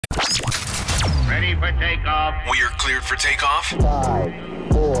ready for takeoff. We are cleared for takeoff.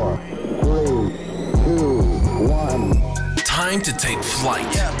 5, 4, 3, 2, 1. Time to take flight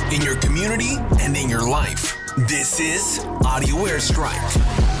in your community and in your life. This is Audio Airstrike.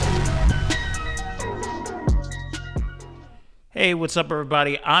 Hey, what's up,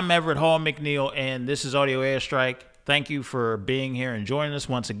 everybody? I'm Everett Hall McNeil, and this is Audio Airstrike. Thank you for being here and joining us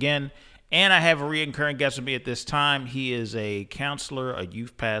once again. And I have a recurring guest with me at this time. He is a counselor, a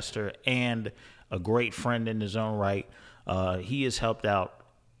youth pastor, and a great friend in his own right. He has helped out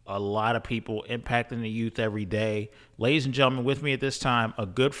a lot of people, impacting the youth every day. Ladies and gentlemen, with me at this time, a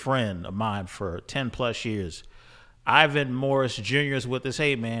good friend of mine for 10 plus years, Ivan Morris Jr. is with us.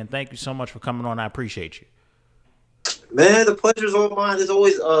 Hey, man, thank you so much for coming on. I appreciate you. Man, the pleasure's all mine. It's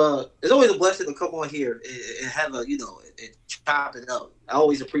always a blessing to come on here and have and chop it up. I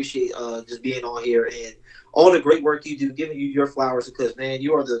always appreciate just being on here and all the great work you do, giving you your flowers, because, man,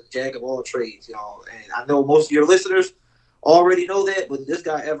 you are the jack of all trades, y'all. And I know most of your listeners already know that, but this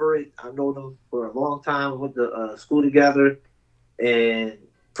guy Everett, I've known him for a long time. We went to school together and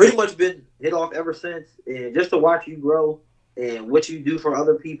pretty much been hit off ever since. And just to watch you grow and what you do for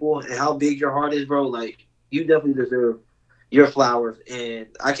other people and how big your heart is, bro, like, you definitely deserve your flowers, and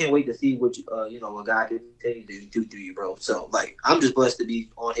I can't wait to see what a guy can continue to do through you, bro. So, like, I'm just blessed to be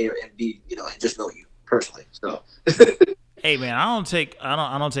on here and be, and just know you personally. So, hey, man, I don't take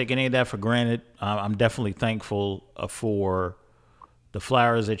any of that for granted. I'm definitely thankful for the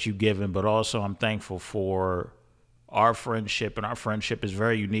flowers that you've given, but also I'm thankful for our friendship, and our friendship is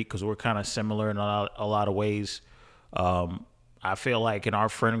very unique because we're kind of similar in a lot of ways. I feel like in our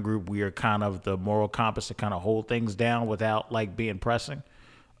friend group, we are kind of the moral compass to kind of hold things down without like being pressing.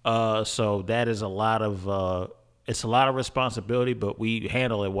 So that is it's a lot of responsibility, but we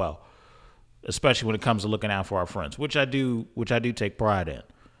handle it well, especially when it comes to looking out for our friends, which I do take pride in.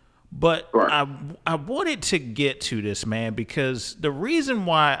 But right. I wanted to get to this, man, because the reason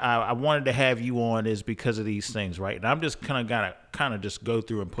why I wanted to have you on is because of these things, right? And I'm just kind of just go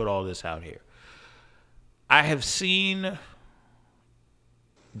through and put all this out here. I have seen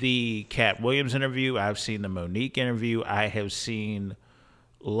the Katt Williams interview. I've seen the Monique interview. I have seen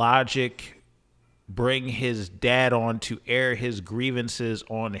Logic bring his dad on to air his grievances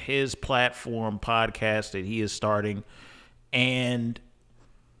on his platform podcast that he is starting. And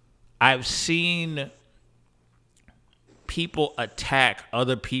I've seen people attack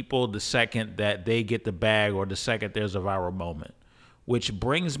other people the second that they get the bag or the second there's a viral moment, which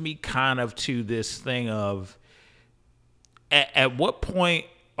brings me kind of to this thing of at what point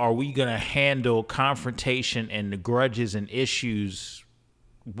are we going to handle confrontation and the grudges and issues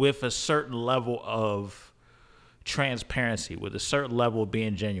with a certain level of transparency, with a certain level of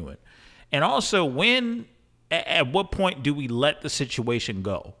being genuine? And also, at what point do we let the situation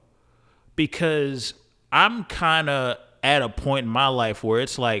go? Because I'm kind of at a point in my life where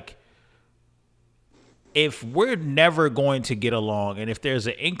it's like, if we're never going to get along, and if there's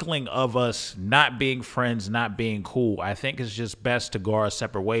an inkling of us not being friends, not being cool, I think it's just best to go our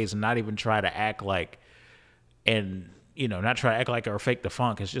separate ways and not even try to act like, not try to act like or fake the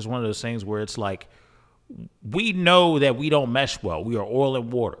funk. It's just one of those things where it's like, we know that we don't mesh well. We are oil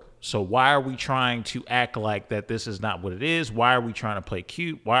and water. So why are we trying to act like that this is not what it is? Why are we trying to play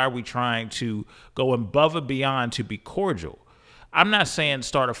cute? Why are we trying to go above and beyond to be cordial? I'm not saying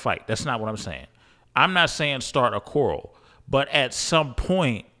start a fight. That's not what I'm saying. I'm not saying start a quarrel, but at some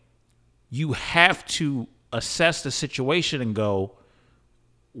point you have to assess the situation and go,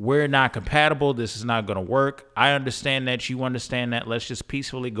 we're not compatible. This is not going to work. I understand that. You understand that. Let's just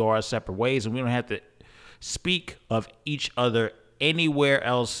peacefully go our separate ways, and we don't have to speak of each other anywhere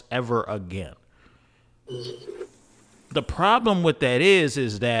else ever again. The problem with that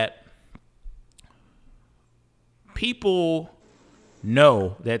is that people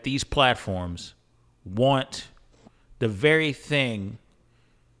know that these platforms want the very thing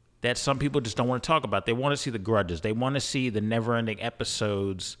that some people just don't want to talk about. They want to see the grudges. They want to see the never-ending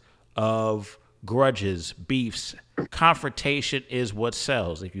episodes of grudges, beefs. Confrontation is what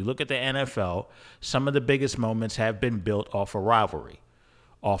sells. If you look at the NFL, some of the biggest moments have been built off of rivalry,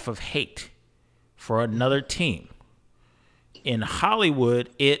 off of hate for another team. In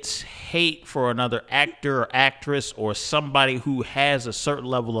Hollywood, it's hate for another actor or actress or somebody who has a certain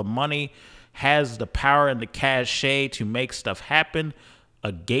level of money, has the power and the cachet to make stuff happen,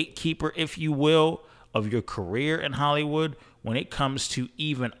 a gatekeeper, if you will, of your career in Hollywood. When it comes to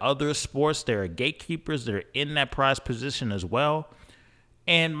even other sports, there are gatekeepers that are in that prize position as well.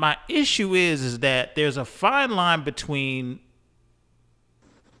 And my issue is that there's a fine line between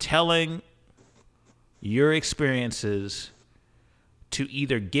telling your experiences to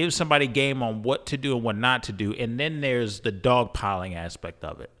either give somebody game on what to do and what not to do, and then there's the dogpiling aspect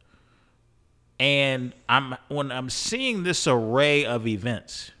of it. And when I'm seeing this array of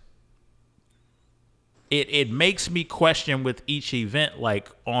events, it makes me question with each event, like,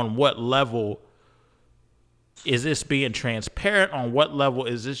 on what level is this being transparent? On what level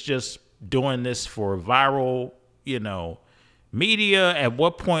is this just doing this for viral, media? At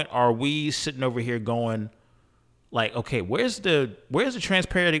what point are we sitting over here going, like, okay, where's the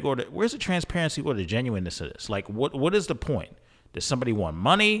transparency or the genuineness of this? Like, what is the point? Does somebody want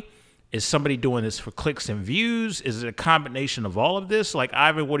money? Is somebody doing this for clicks and views? Is it a combination of all of this? Like,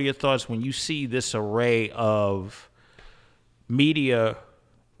 Ivan, what are your thoughts when you see this array of media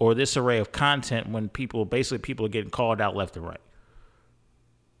or this array of content when people are getting called out left and right?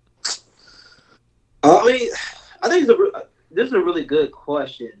 I think this is a really good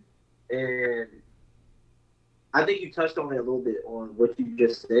question, and I think you touched on it a little bit on what you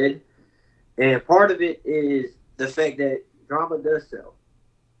just said, and part of it is the fact that drama does sell.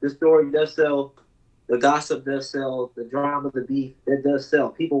 The story does sell, the gossip does sell, the drama, the beef, that does sell.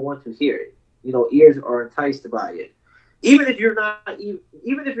 People want to hear it. Ears are enticed by it. Even if you're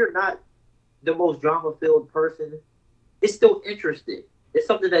not the most drama-filled person, it's still interesting. It's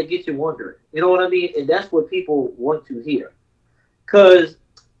something that gets you wondering. You know what I mean? And that's what people want to hear. Because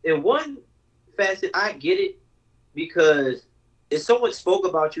in one facet, I get it, because if someone spoke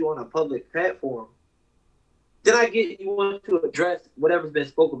about you on a public platform, then I get you want to address whatever's been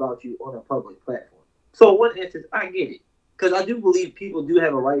spoke about you on a public platform. So in one instance, I get it. Because I do believe people do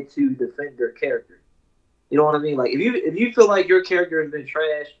have a right to defend their character. You know what I mean? Like, if you feel like your character has been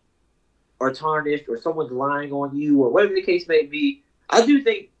trashed or tarnished or someone's lying on you or whatever the case may be, I do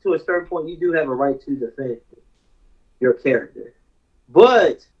think to a certain point you do have a right to defend your character.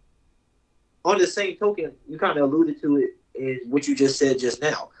 But on the same token, you kind of alluded to it in what you just said just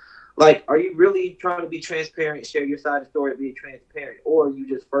now. Like, are you really trying to be transparent, share your side of the story, be transparent, or are you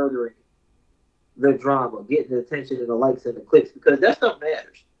just furthering the drama, getting the attention and the likes and the clicks? Because that stuff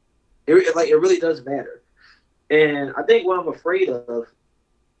matters. It really does matter. And I think what I'm afraid of,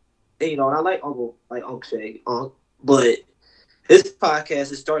 and I like Uncle Shay, but his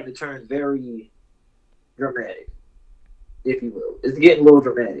podcast is starting to turn very dramatic, if you will. It's getting a little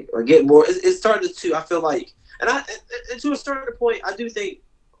dramatic, or getting more. It's starting to. I feel like, and to a certain point, I do think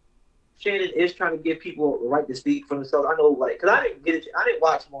Shannon is trying to give people the right to speak for themselves. I know, like, because I didn't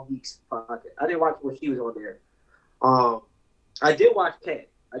watch Monique's podcast. I didn't watch when she was on there. I did watch Katt.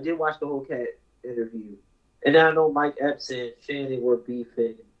 I did watch the whole Katt interview, and then I know Mike Epps and Shannon were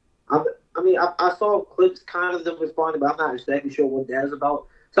beefing. I saw clips kind of them responding, but I'm not exactly sure what that is about.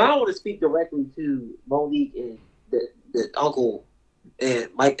 So I don't want to speak directly to Monique and the Uncle and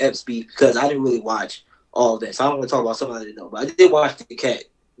Mike Epps beef, because I didn't really watch all of that. So I don't want to talk about something I didn't know. But I did watch the Katt,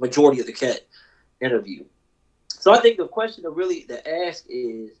 majority of the Katt interview. So I think the question to ask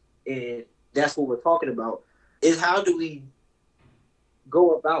is, and that's what we're talking about, is how do we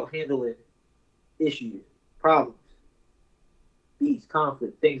go about handling issues, problems, beefs,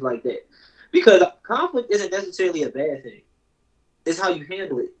 conflict, things like that. Because conflict isn't necessarily a bad thing. It's how you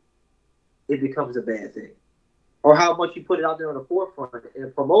handle it. It becomes a bad thing. Or how much you put it out there on the forefront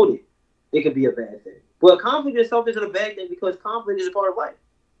and promote it. It could be a bad thing. But conflict itself isn't a bad thing, because conflict is a part of life.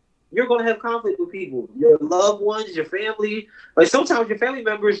 You're going to have conflict with people, your loved ones, your family. Like, sometimes your family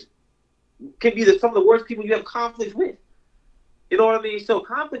members can be some of the worst people you have conflict with. You know what I mean? So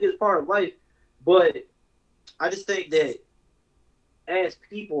conflict is part of life. But I just think that as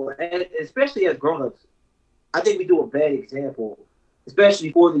people, especially as grown-ups, I think we do a bad example,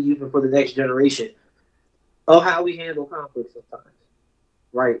 especially for the youth and for the next generation, of how we handle conflict sometimes,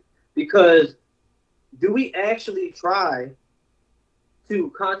 right? Because do we actually try to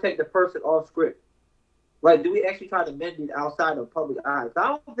contact the person off script? Like, do we actually try to mend it outside of public eyes? I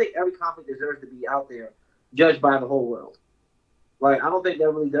don't think every conflict deserves to be out there judged by the whole world. Like, I don't think that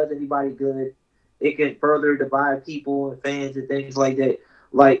really does anybody good. It can further divide people and fans and things like that.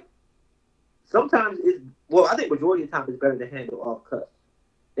 Like, sometimes I think majority of the time it's better to handle off cut.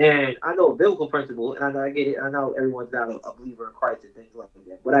 And I know a biblical principle, and I get it. I know everyone's not a believer in Christ and things like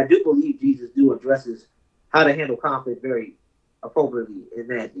that. But I do believe Jesus addresses how to handle conflict very appropriately in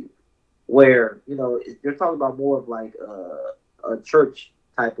Matthew, where, they're talking about more of like a church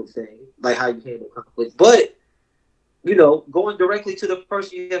type of thing, like how you handle conflict. But, going directly to the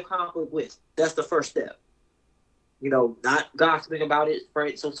person you have conflict with, that's the first step. Not gossiping about it,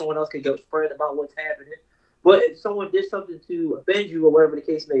 spread, so someone else can go spread about what's happening. But if someone did something to offend you or whatever the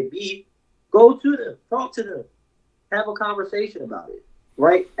case may be, go to them, talk to them, have a conversation about it,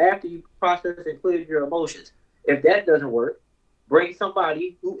 right? After you process and clear your emotions. If that doesn't work, bring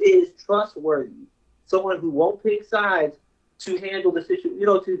somebody who is trustworthy, someone who won't pick sides to handle the situation,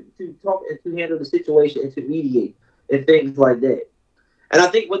 to talk and to handle the situation and to mediate and things like that. And I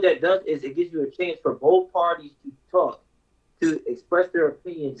think what that does is it gives you a chance for both parties to talk, to express their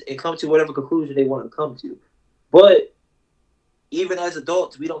opinions and come to whatever conclusion they want to come to. But even as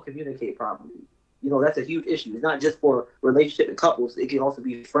adults, we don't communicate properly. That's a huge issue. It's not just for relationship and couples. It can also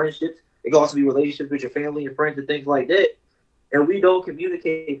be friendships. It can also be relationships with your family and friends and things like that. And we don't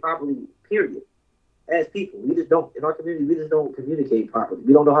communicate properly, period. As people, we just don't. In our community, we just don't communicate properly.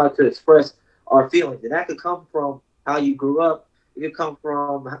 We don't know how to express our feelings. And that could come from how you grew up. It could come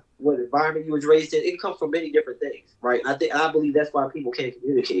from what environment you was raised in. It could come from many different things, right? I believe that's why people can't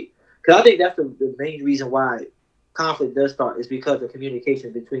communicate. Because I think that's the main reason why conflict does start is because of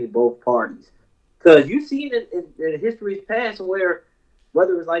communication between both parties. Because you've seen in history's past where,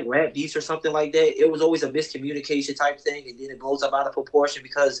 whether it was like rap beefs or something like that, it was always a miscommunication type thing, and then it blows up out of proportion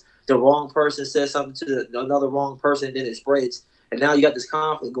because the wrong person says something to another wrong person, and then it spreads. And now you got this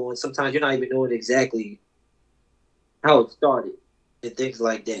conflict going. Sometimes you're not even knowing exactly how it started and things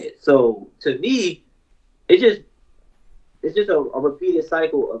like that. So to me, it's just a repeated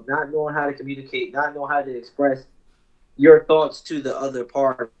cycle of not knowing how to communicate, not knowing how to express your thoughts to the other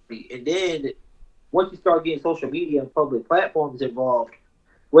party. And then once you start getting social media and public platforms involved,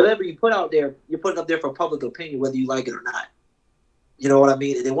 whatever you put out there, you're putting up there for public opinion, whether you like it or not. You know what I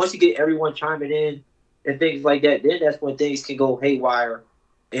mean? And then once you get everyone chiming in and things like that, then that's when things can go haywire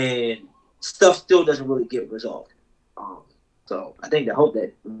and stuff still doesn't really get resolved. So I hope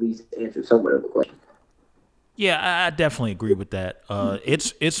that at least answers somewhat of the question. Yeah, I definitely agree with that.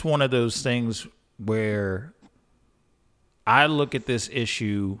 It's one of those things where I look at this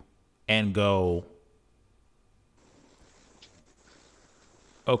issue and go,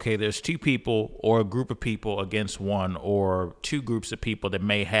 okay, there's two people or a group of people against one or two groups of people that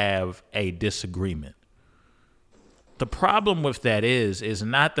may have a disagreement. The problem with that is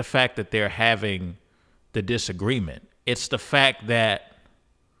not the fact that they're having the disagreement. It's the fact that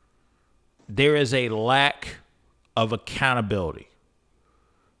there is a lack of accountability.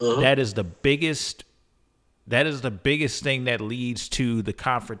 That is the biggest thing that leads to the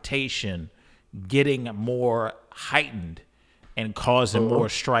confrontation getting more heightened and causing more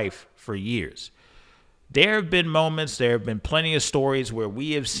strife for years. There have been moments, there have been plenty of stories where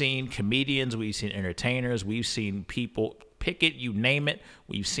we have seen comedians, we've seen entertainers, we've seen people pick it, you name it.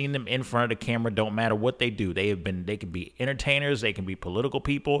 We've seen them in front of the camera, don't matter what they do. They can be entertainers, they can be political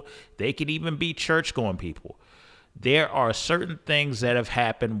people, they can even be church-going people. There are certain things that have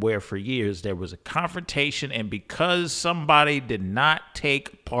happened where for years there was a confrontation, and because somebody did not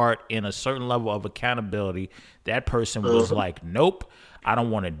take part in a certain level of accountability, that person was like, nope, I don't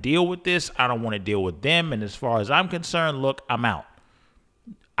want to deal with this. I don't want to deal with them. And as far as I'm concerned, look, I'm out.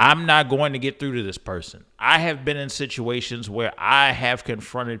 I'm not going to get through to this person. I have been in situations where I have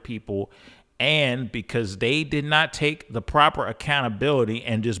confronted people, and because they did not take the proper accountability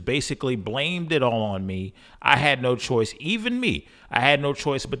and just basically blamed it all on me, I had no choice. Even me, I had no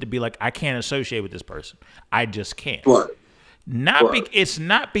choice but to be like, I can't associate with this person. I just can't. What? It's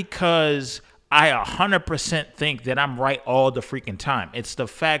not because I 100% think that I'm right all the freaking time. It's the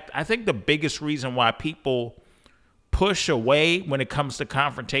fact, I think the biggest reason why people push away when it comes to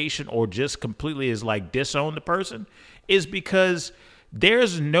confrontation or just completely is like disown the person is because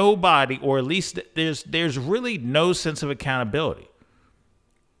there's nobody, or at least there's really no sense of accountability.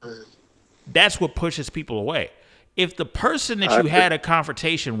 That's what pushes people away. If the person that you had a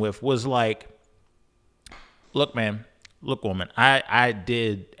confrontation with was like, look, man, look, woman, I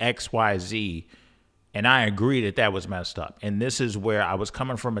did X, Y, Z, and I agree that was messed up. And this is where I was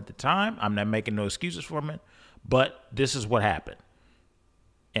coming from at the time. I'm not making no excuses for it, but this is what happened.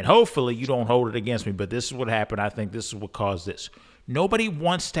 And hopefully you don't hold it against me, but this is what happened. I think this is what caused this. Nobody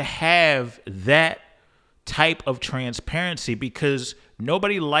wants to have that type of transparency because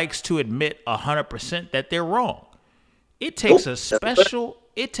nobody likes to admit 100% that they're wrong. It takes a special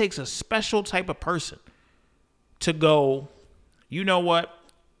type of person to go, you know what?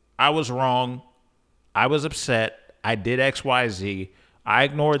 I was wrong. I was upset. I did X, Y, Z. I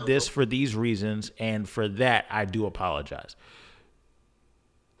ignored this for these reasons, and for that, I do apologize.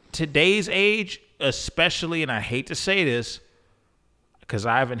 Today's age, especially, and I hate to say this, because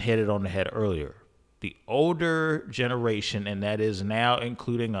I haven't hit it on the head earlier, the older generation, and that is now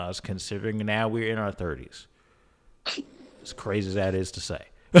including us, considering now we're in our 30s, as crazy as that is to say,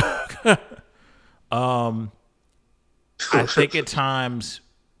 I think at times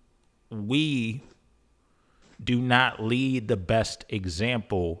we do not lead the best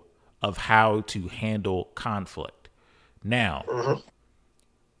example of how to handle conflict Now,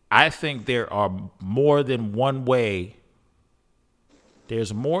 I think there are more than one way.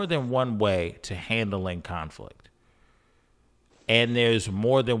 There's more than one way to handling conflict. And there's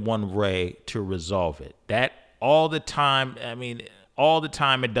more than one way to resolve it. That all the time, all the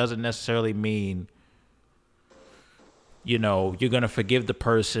time, it doesn't necessarily mean, you're going to forgive the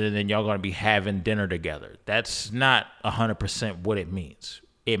person and then y'all going to be having dinner together. That's not 100% what it means.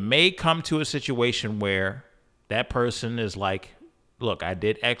 It may come to a situation where that person is like, look, I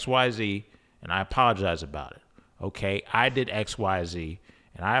did X, Y, Z, and I apologize about it. Okay, I did X, Y, Z,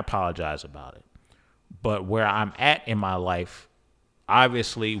 and I apologize about it. But where I'm at in my life,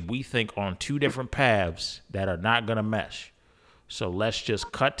 obviously, we think on two different paths that are not going to mesh. So let's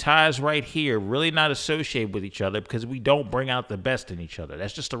just cut ties right here, really not associate with each other because we don't bring out the best in each other.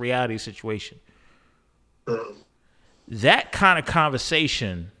 That's just the reality situation. That kind of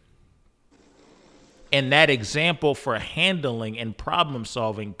conversation and that example for handling and problem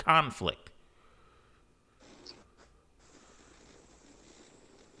solving conflict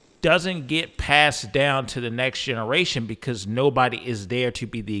doesn't get passed down to the next generation because nobody is there to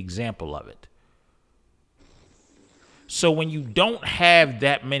be the example of it. So when you don't have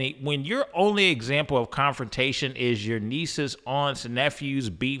that many, when your only example of confrontation is your nieces, aunts, and nephews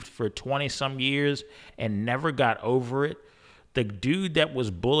beefed for 20 some years and never got over it, the dude that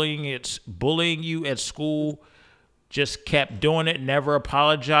was bullying you at school just kept doing it, never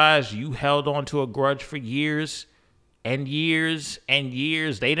apologized. You held on to a grudge for years and years and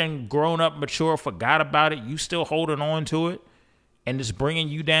years. They done grown up, mature, forgot about it. You still holding on to it and it's bringing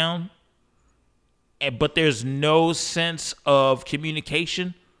you down. But there's no sense of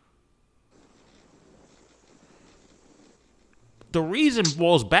communication. The reason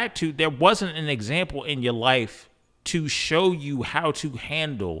boils back to there wasn't an example in your life to show you how to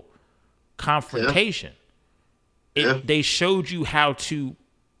handle confrontation. They showed you how to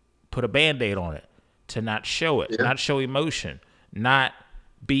put a Band-Aid on it, to not show it, not show emotion, not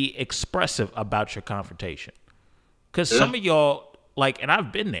be expressive about your confrontation. Because some of y'all, and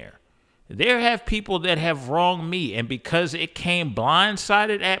I've been there, there have people that have wronged me, and because it came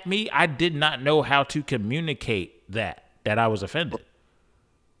blindsided at me, I did not know how to communicate that I was offended.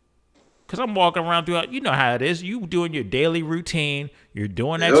 Because I'm walking around throughout, you know how it is. You doing your daily routine, you're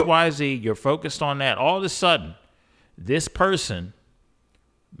doing X, Y, Z, you're focused on that. All of a sudden, this person,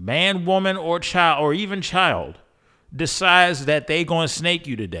 man, woman, or child, or even child, decides that they going to snake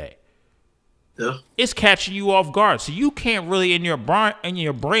you today. Yeah. It's catching you off guard. So you can't really in your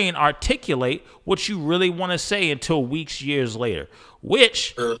brain articulate what you really want to say until weeks, years later,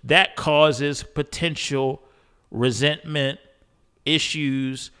 which that causes potential resentment,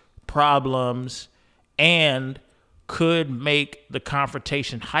 issues, problems, and could make the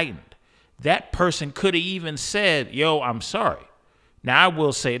confrontation heightened. That person could have even said, yo, I'm sorry. Now, I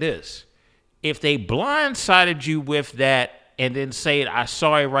will say this. If they blindsided you with that and then say, I'm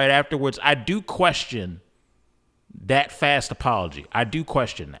sorry right afterwards, I do question that fast apology. I do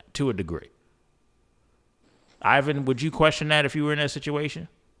question that to a degree. Ivan, would you question that if you were in that situation?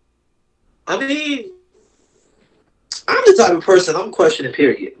 I mean, I'm the type of person, I'm questioning,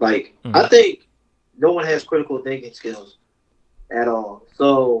 period. I think no one has critical thinking skills at all.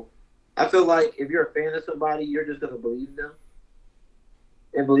 So I feel like if you're a fan of somebody, you're just going to believe them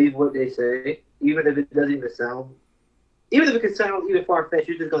and believe what they say, even if it doesn't even sound, even if it can sound even far-fetched,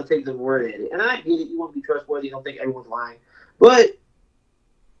 you're just going to take the word at it. And I get it. You want to be trustworthy. You don't think everyone's lying. But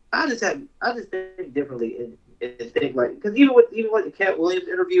I just think differently and think because even with the Katt Williams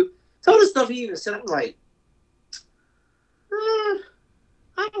interview, some of the stuff he even said, I'm like,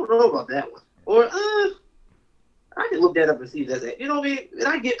 I don't know about that one. Or I can look that up and see if that's it. You know what I mean? And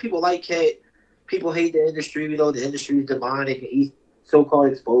I get people like Katt. People hate the industry. The industry is demonic and he's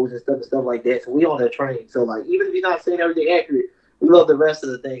so-called exposed and stuff like that. So we on that train. So even if he's not saying everything accurate, we love the rest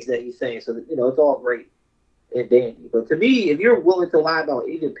of the things that he's saying. So it's all great and dandy. But to me, if you're willing to lie about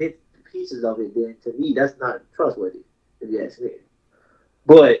even pieces of it, then to me that's not trustworthy, if you ask me.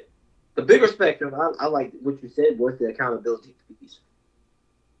 But the bigger spectrum, I like what you said was the accountability piece.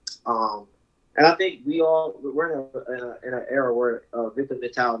 And I think we're in an era where victim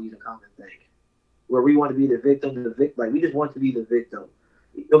mentality is a common thing. Where we want to be the victim, we just want to be the victim.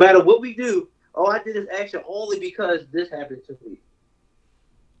 No matter what we do, I did this action only because this happened to me.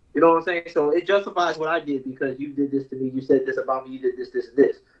 You know what I'm saying? So it justifies what I did because you did this to me, you said this about me, you did this, and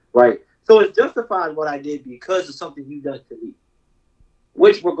this, right? So it justifies what I did because of something you done to me.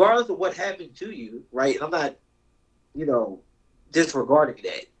 Which, regardless of what happened to you, right? I'm not, disregarding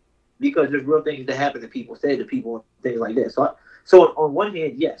that because there's real things that happen to people, say to people, and things like that. So on one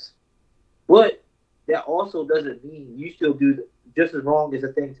hand, yes, but that also doesn't mean you still do just as wrong as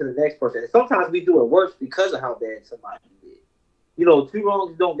a thing to the next person. And sometimes we do it worse because of how bad somebody did. You know, two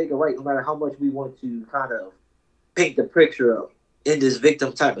wrongs don't make a right, no matter how much we want to kind of paint the picture of in this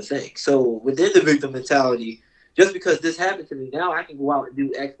victim type of thing. So within the victim mentality, just because this happened to me, now I can go out and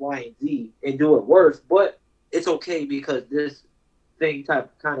do X, Y, and Z and do it worse, but it's okay because this thing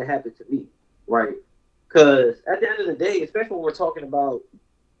type kind of happened to me, right? Because at the end of the day, especially when we're talking about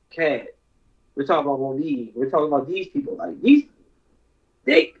Katt, we're talking about Monique, we're talking about these people, like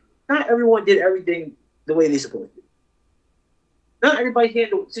they not everyone did everything the way they supposed to. Not everybody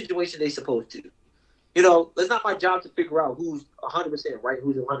handled the situation they supposed to. You know, it's not my job to figure out who's 100% right,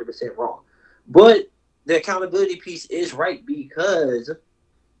 who's 100% wrong. But the accountability piece is right because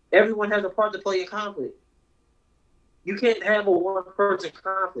everyone has a part to play in conflict. You can't have a one-person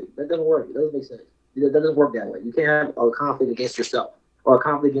conflict. That doesn't work. It doesn't make sense. It doesn't work that way. You can't have a conflict against yourself or a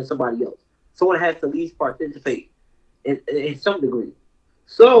conflict against somebody else. Someone has to at least participate in some degree.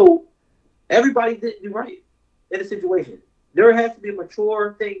 So everybody didn't do right in a situation. There has to be a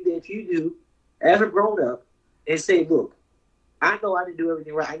mature thing that you do as a grown up and say, look, I know I didn't do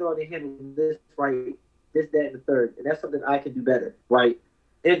everything right. I know I didn't handle this right, this, that, and the third. And that's something I can do better, right,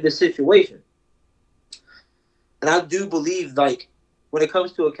 in the situation. And I do believe, like, when it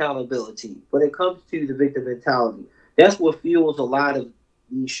comes to accountability, when it comes to the victim mentality, that's what fuels a lot of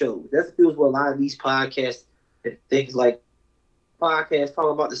these shows. That's what fuels what a lot of these podcasts and things like podcasts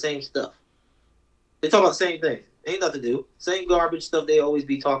talk about the same stuff. They talk about the same thing. Ain't nothing new. Same garbage stuff they always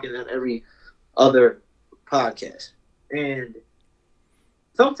be talking on every other podcast. And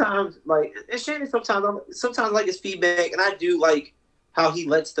sometimes, like, and Shannon sometimes like his feedback, and I do like how he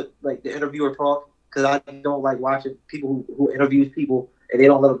lets the interviewer talk, because I don't like watching people who interviews people and they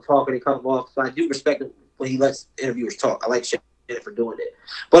don't let them talk and they cut them off. So I do respect him when he lets interviewers talk. I like Shannon for doing it.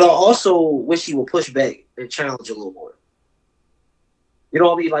 But I also wish he would push back and challenge a little more. You know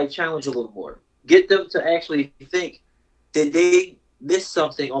what I mean? Like, challenge a little more. Get them to actually think, did they miss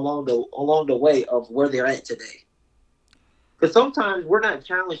something along the way of where they're at today? Because sometimes we're not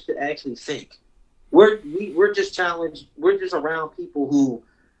challenged to actually think. We're just challenged. We're just around people who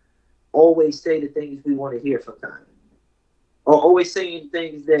always say the things we want to hear sometimes, or always saying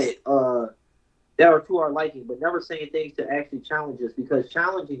things that are to our liking, but never saying things to actually challenge us. Because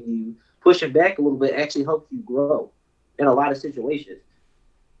challenging you, pushing back a little bit, actually helps you grow in a lot of situations.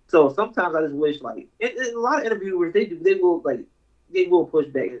 So sometimes I just wish, like, in a lot of interviewers, they will push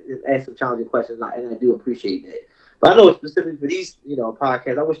back and ask some challenging questions, and I do appreciate that. But I know specifically for these,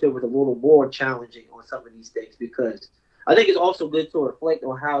 podcasts, I wish there was a little more challenging on some of these things, because I think it's also good to reflect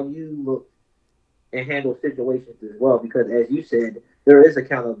on how you look and handle situations as well. Because as you said, there is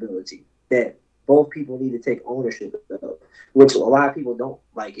accountability that both people need to take ownership of, which a lot of people don't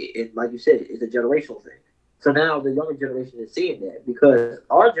like it. And like you said, it's a generational thing. So now the younger generation is seeing that, because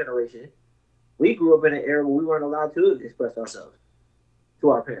our generation, we grew up in an era where we weren't allowed to express ourselves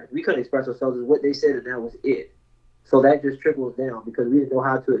to our parents. We couldn't express ourselves as what they said, and that was it. So that just trickles down because we didn't know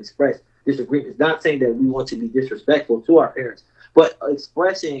how to express disagreements. Not saying that we want to be disrespectful to our parents, but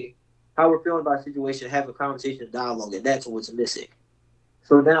expressing how we're feeling about a situation, having a conversation, dialogue, and that's what's missing.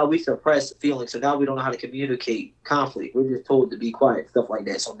 So now we suppress feelings. So now we don't know how to communicate conflict. We're just told to be quiet, stuff like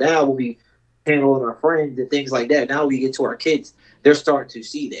that. So now we'll be handling our friends and things like that. Now we get to our kids, they're starting to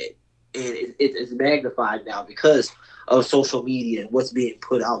see that. And it's magnified now because of social media and what's being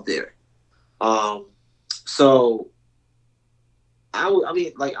put out there. So I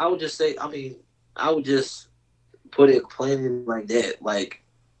would just put it plainly like that. Like,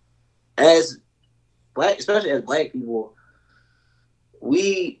 as black, especially as black people,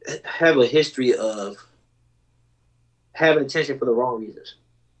 we have a history of having attention for the wrong reasons.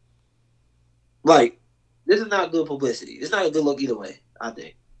 Like, this is not good publicity. It's not a good look either way, I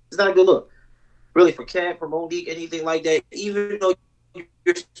think. It's not a good look. Really, for Katt, for Monique, anything like that, even though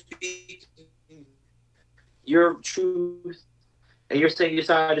you're speaking your truth and you're saying your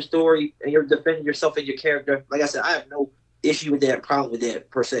side of the story and you're defending yourself and your character, like I said, I have no issue with that, problem with that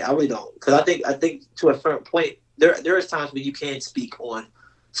per se. I really don't. Because I think to a certain point, there is times when you can speak on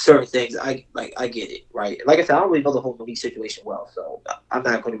certain things. I get it, right? Like I said, I don't really know the whole Monique situation well, so I'm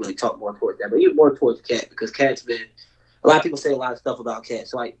not going to really talk more towards that. But even more towards Katt, because Katt's been, a lot of people say a lot of stuff about Katt,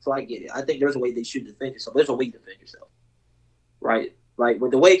 so I get it. I think there's a way they should defend yourself. There's a way to defend yourself, right? Like,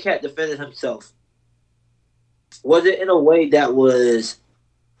 with the way Katt defended himself, was it in a way that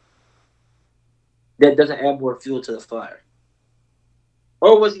doesn't add more fuel to the fire?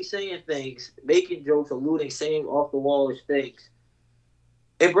 Or was he saying things, making jokes, alluding, saying off-the-wallish things,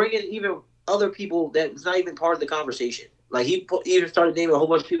 and bringing even other people that's not even part of the conversation? Like he even started naming a whole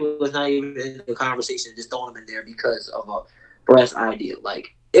bunch of people that's not even in the conversation, just throwing them in there because of a brass idea.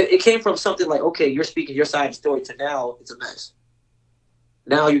 Like it came from something like, okay, you're speaking your side of the story, to now it's a mess.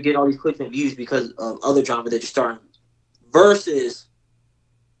 Now you're getting all these clicks and views because of other drama that you're starting, versus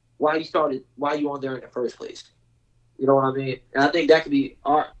why you on there in the first place. You know what I mean? And I think that could be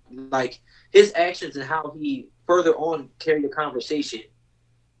like his actions and how he further on carried the conversation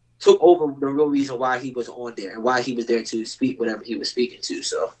took over the real reason why he was on there and why he was there to speak whatever he was speaking to.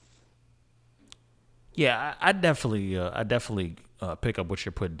 So, yeah, I definitely pick up what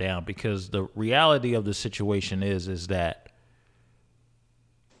you're putting down, because the reality of the situation is that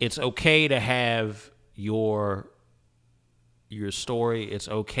it's okay to have your story. It's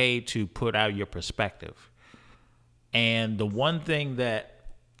okay to put out your perspective. And the one thing that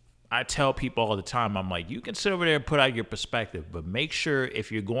I tell people all the time, I'm like, you can sit over there and put out your perspective, but make sure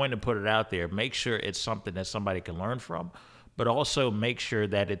if you're going to put it out there, make sure it's something that somebody can learn from, but also make sure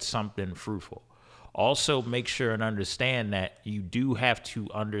that it's something fruitful. Also make sure and understand that you do have to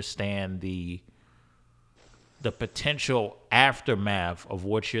understand the potential aftermath of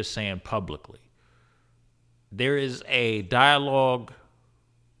what you're saying publicly. There is a dialogue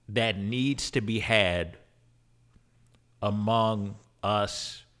that needs to be had among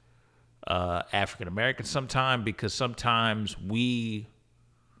us African Americans sometimes, because sometimes we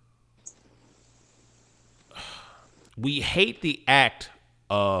hate the act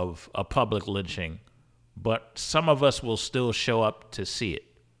of a public lynching, but some of us will still show up to see it.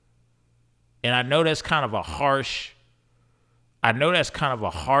 And I know that's kind of a harsh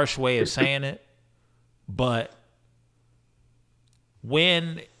way of saying it, but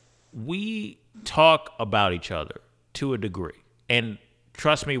when we talk about each other to a degree, and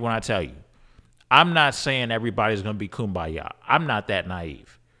trust me when I tell you, I'm not saying everybody's going to be kumbaya. I'm not that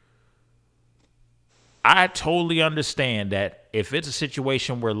naive. I totally understand that if it's a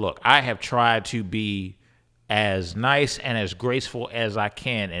situation where, look, I have tried to be as nice and as graceful as I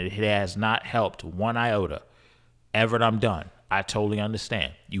can, and it has not helped one iota. Everett, I'm done. I totally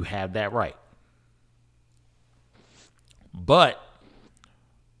understand. You have that right. But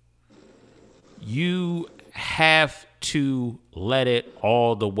you have to let it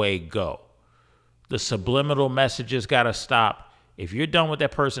all the way go. The subliminal messages got to stop. If you're done with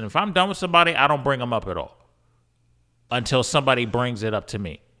that person, if I'm done with somebody, I don't bring them up at all until somebody brings it up to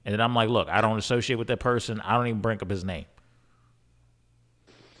me. And then I'm like, look, I don't associate with that person. I don't even bring up his name.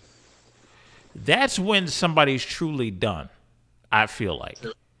 That's when somebody's truly done, I feel like.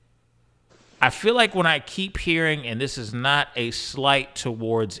 I feel like when I keep hearing, and this is not a slight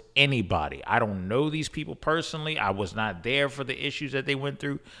towards anybody, I don't know these people personally. I was not there for the issues that they went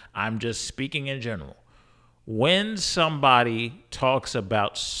through. I'm just speaking in general. When somebody talks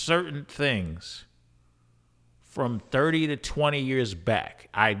about certain things from 30 to 20 years back,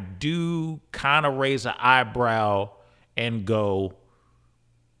 I do kind of raise an eyebrow and go,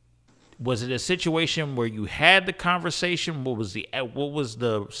 was it a situation where you had the conversation? What was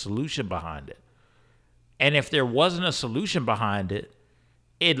the solution behind it? And if there wasn't a solution behind it,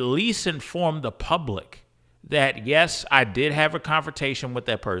 at least inform the public that, yes, I did have a confrontation with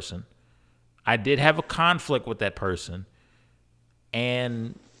that person. I did have a conflict with that person.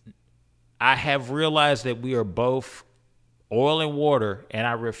 And I have realized that we are both oil and water, and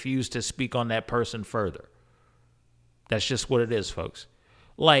I refuse to speak on that person further. That's just what it is, folks.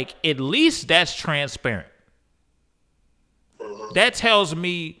 Like, at least that's transparent. That tells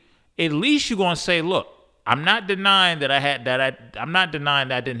me at least you're going to say, look, I'm not denying that I'm not denying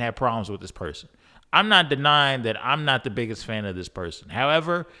that I didn't have problems with this person. I'm not denying that I'm not the biggest fan of this person.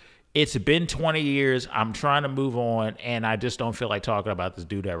 However, it's been 20 years. I'm trying to move on, and I just don't feel like talking about this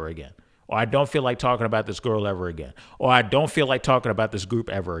dude ever again. Or I don't feel like talking about this girl ever again. Or I don't feel like talking about this group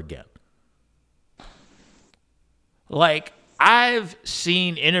ever again. Like, I've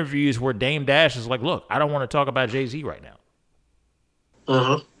seen interviews where Dame Dash is like, look, I don't want to talk about Jay-Z right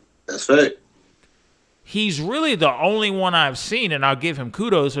now. That's right. He's really the only one I've seen, and I'll give him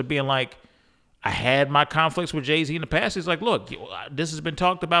kudos for being like, I had my conflicts with Jay-Z in the past. He's like, look, this has been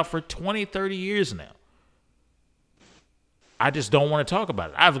talked about for 20, 30 years now. I just don't want to talk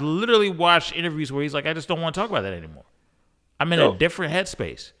about it. I've literally watched interviews where he's like, I just don't want to talk about that anymore. I'm in a different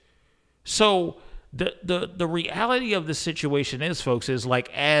headspace. So the reality of the situation is, folks, is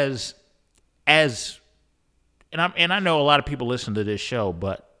like and I know a lot of people listen to this show,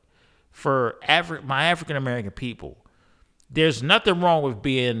 but for my African American people, there's nothing wrong with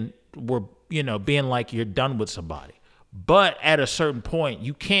being like you're done with somebody. But at a certain point,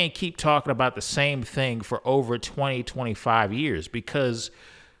 you can't keep talking about the same thing for over 20, 25 years, because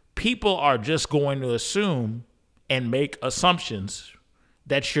people are just going to assume, and make assumptions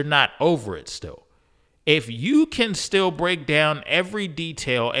that you're not over it still. If you can still break down every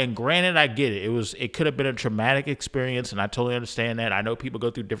detail, and granted, I get it. It could have been a traumatic experience, and I totally understand that. I know people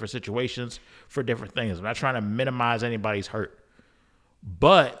go through different situations for different things. I'm not trying to minimize anybody's hurt.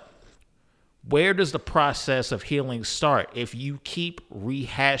 But where does the process of healing start if you keep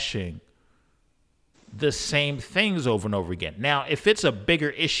rehashing the same things over and over again? Now, if it's a bigger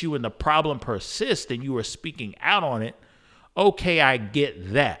issue and the problem persists and you are speaking out on it, okay, I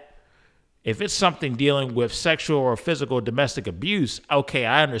get that. If it's something dealing with sexual or physical domestic abuse, okay,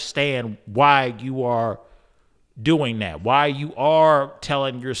 I understand why you are doing that, why you are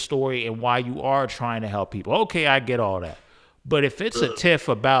telling your story, and why you are trying to help people. Okay, I get all that. But if it's a tiff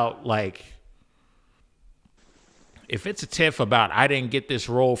about I didn't get this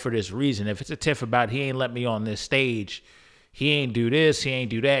role for this reason, if it's a tiff about he ain't let me on this stage, he ain't do this, he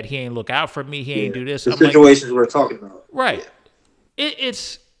ain't do that, he ain't look out for me, he ain't do this. The situations we're talking about. Right. Yeah.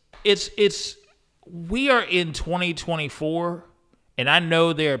 It's we are in 2024, and I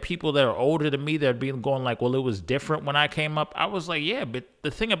know there are people that are older than me that are going like, well, it was different when I came up. I was like, yeah, but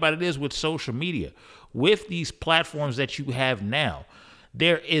the thing about it is with social media, with these platforms that you have now,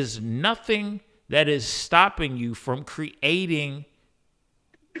 there is nothing that is stopping you from creating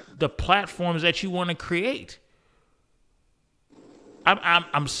the platforms that you want to create.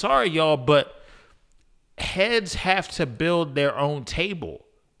 I'm sorry, y'all, but heads have to build their own table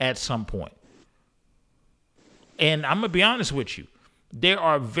at some point. And I'm going to be honest with you. There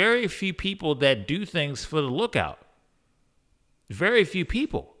are very few people that do things for the lookout. Very few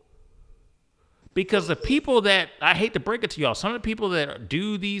people. Because the people that, I hate to break it to y'all, some of the people that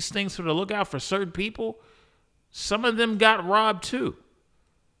do these things for the lookout for certain people, some of them got robbed too.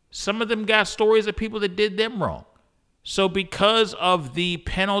 Some of them got stories of people that did them wrong. So because of the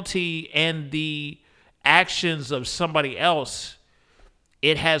penalty and the actions of somebody else,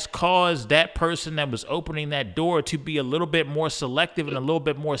 it has caused that person that was opening that door to be a little bit more selective and a little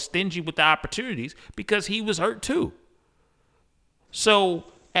bit more stingy with the opportunities because he was hurt too. So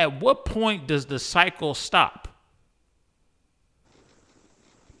at what point does the cycle stop?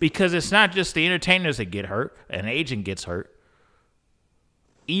 Because it's not just the entertainers that get hurt. An agent gets hurt.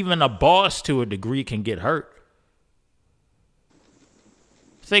 Even a boss to a degree can get hurt.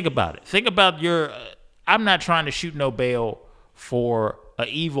 Think about it. Think about I'm not trying to shoot no bail for an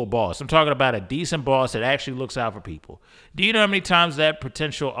evil boss. I'm talking about a decent boss that actually looks out for people. Do you know how many times that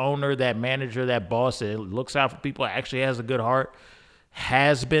potential owner, that manager, that boss that looks out for people actually has a good heart,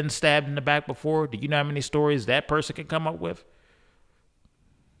 has been stabbed in the back before? Do you know how many stories that person can come up with?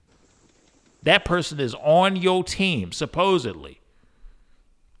 That person is on your team, supposedly.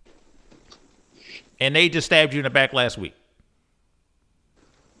 And they just stabbed you in the back last week.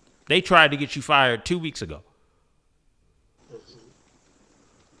 They tried to get you fired 2 weeks ago.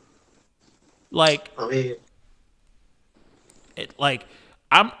 I'm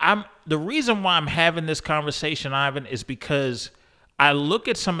the reason why I'm having this conversation, Ivan, is because I look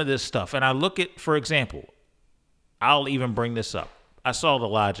at some of this stuff and I look at, for example, I'll even bring this up. I saw a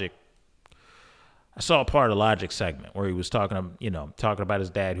part of the Logic segment where he was talking about his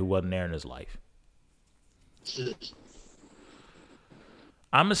dad who wasn't there in his life.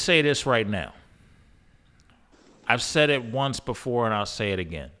 I'm going to say this right now. I've said it once before and I'll say it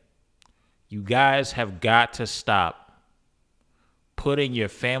again. You guys have got to stop putting your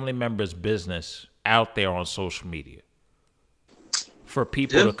family members' business out there on social media for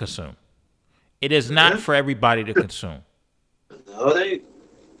people to consume. It is not for everybody to consume. No, it ain't.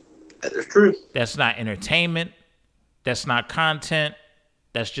 That's true. That's not entertainment. That's not content.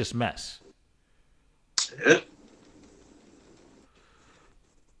 That's just mess. Yeah.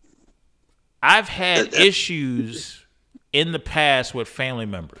 I've had issues in the past with family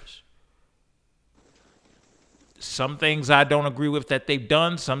members. Some things I don't agree with that they've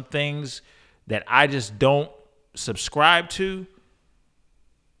done. Some things that I just don't subscribe to.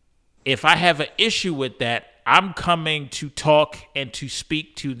 If I have an issue with that, I'm coming to talk and to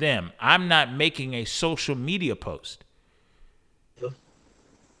speak to them. I'm not making a social media post.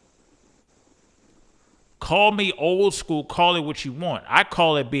 Call me old school, call it what you want. I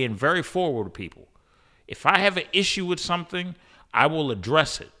call it being very forward with people. If I have an issue with something, I will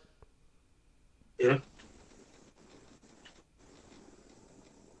address it. Yeah.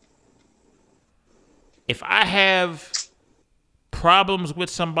 If I have problems with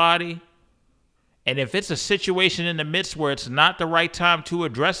somebody, and if it's a situation in the midst where it's not the right time to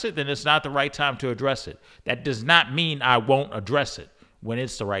address it, then it's not the right time to address it. That does not mean I won't address it when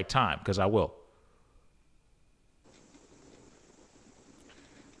it's the right time, because I will.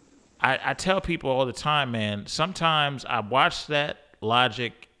 I tell people all the time, man, sometimes I watch that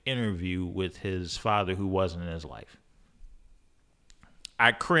Logic interview with his father who wasn't in his life.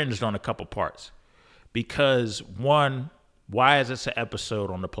 I cringed on a couple parts because, one, why is this an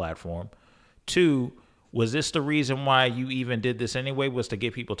episode on the platform? Two, was this the reason why you even did this anyway, was to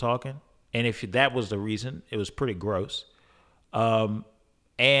get people talking? And if that was the reason, it was pretty gross. And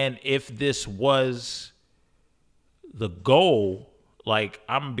if this was the goal, like,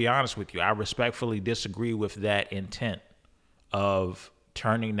 I'm going to be honest with you, I respectfully disagree with that intent of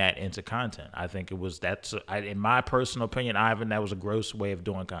turning that into content. I think in my personal opinion, Ivan, that was a gross way of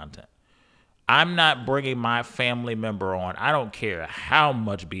doing content. I'm not bringing my family member on. I don't care how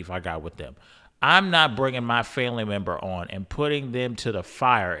much beef I got with them. I'm not bringing my family member on and putting them to the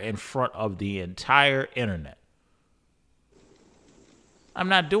fire in front of the entire internet. I'm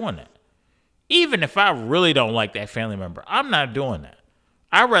not doing that. Even if I really don't like that family member, I'm not doing that.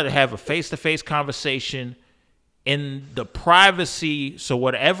 I'd rather have a face-to-face conversation in the privacy, so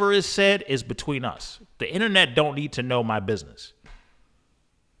whatever is said is between us. The internet don't need to know my business.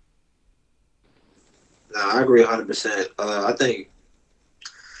 No, I agree 100%.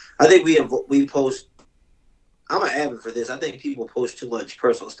 I think we post. I'm an advocate for this. I think people post too much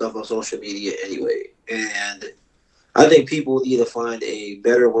personal stuff on social media anyway, and I think people need to find a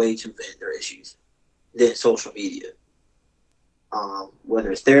better way to vent their issues than social media.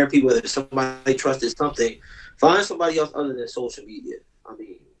 Whether it's therapy, whether it's somebody trusted something, find somebody else other than social media. I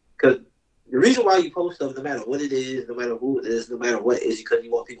mean, because the reason why you post stuff, no matter what it is, no matter who it is, no matter what, is because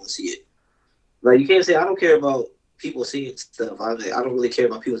you want people to see it. Like, you can't say, I don't care about people seeing stuff. I don't really care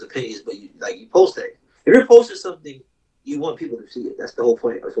about people's opinions, but you post that. If you're posting something, you want people to see it. That's the whole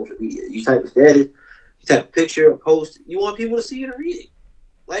point of social media. You type a status, you type a picture, a post, you want people to see it and read it.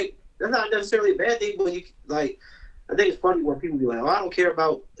 Like, that's not necessarily a bad thing, but I think it's funny when people be like, oh, I don't care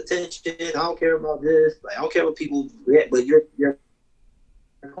about attention, I don't care about this, like, I don't care what people react, but you're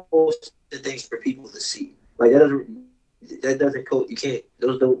posting things for people to see. Like, those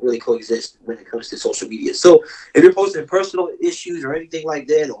don't really coexist when it comes to social media. So if you're posting personal issues or anything like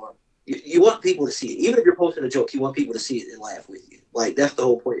that, or you want people to see it. Even if you're posting a joke, you want people to see it and laugh with you. Like, that's the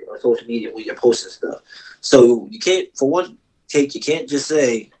whole point of social media when you're posting stuff. So you can't, for one take, you can't just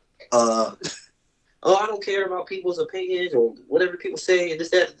say, oh, I don't care about people's opinions or whatever people say and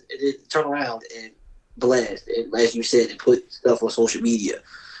this, that, and then turn around and blast, and as you said, and put stuff on social media.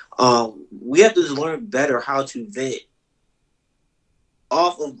 We have to just learn better how to vent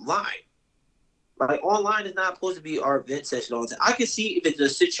off of line. Like, online is not supposed to be our vent session all the time. I can see if it's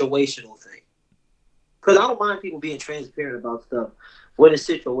a situational thing. Because I don't mind people being transparent about stuff when it's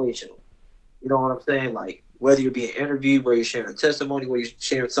situational. You know what I'm saying? Like, whether you're being interviewed, where you're sharing a testimony, where you're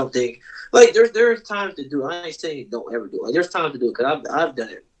sharing something. Like, there's times to do it. I ain't saying don't ever do it. Like, there's times to do it, because I've done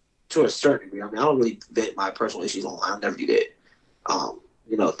it to a certain degree. I mean, I don't really vent my personal issues online. I'll never do that.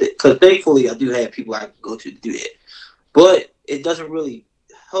 Because thankfully I do have people I can go to do that. But it doesn't really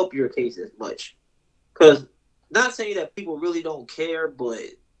help your case as much. Because, not saying that people really don't care, but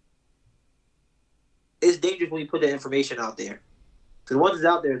it's dangerous when you put that information out there. Because once it's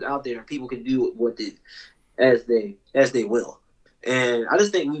out there, it's out there, and people can do with it as they will. And I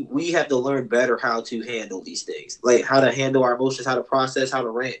just think we have to learn better how to handle these things. Like, how to handle our emotions, how to process, how to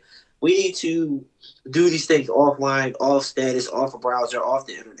rant. We need to do these things offline, off status, off a browser, off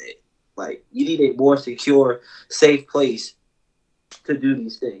the internet. Like, you need a more secure, safe place to do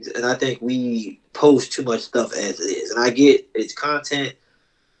these things. And I think we post too much stuff as it is. And I get it's content.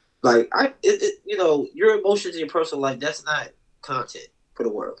 Like, your emotions in your personal life, that's not content for the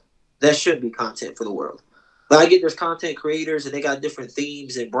world. That should be content for the world. But I get there's content creators and they got different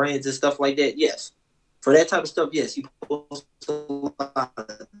themes and brands and stuff like that. Yes. For that type of stuff, yes, you post a lot of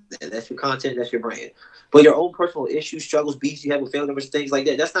that. That's your content, that's your brand. But your own personal issues, struggles, beefs you have with family members, things like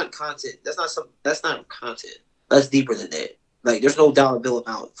that, that's not content. That's not content. That's deeper than that. Like, there's no dollar bill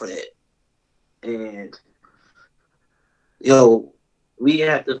amount for that. And, we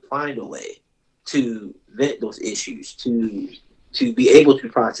have to find a way to vent those issues, to be able to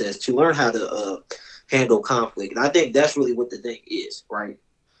process, to learn how to handle conflict. And I think that's really what the thing is, right?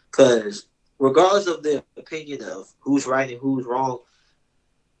 Because regardless of the opinion of who's right and who's wrong,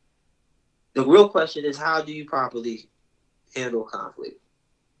 the real question is, how do you properly handle conflict?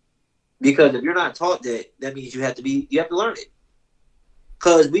 Because if you're not taught that, that means you have to learn it.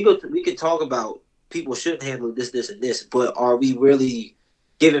 Because we can talk about people shouldn't handle this, this, and this, but are we really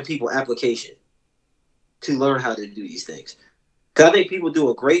giving people application to learn how to do these things? Because I think people do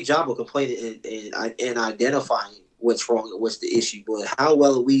a great job of complaining and identifying what's wrong and what's the issue, but how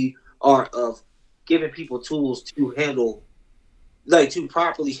well we are of giving people tools to handle to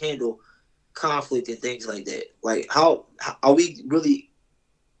properly handle conflict and things like that. Like, how are we really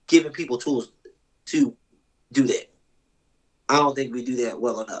giving people tools to do that? I don't think we do that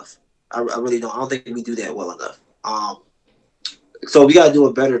well enough. I really don't. I don't think we do that well enough. So we got to do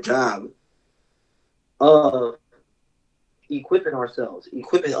a better job of equipping ourselves,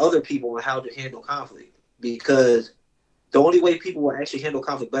 equipping other people on how to handle conflict. Because the only way people will actually handle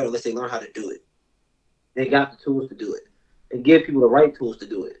conflict better is they learn how to do it. They got the tools to do it, and give people the right tools to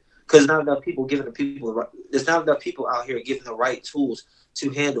do it. Because not enough people giving the people the right. There's not enough people out here giving the right tools to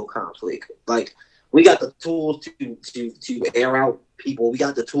handle conflict. Like, we got the tools to air out people. We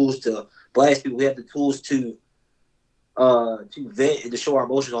got the tools to blast people. We have the tools to vent and to show our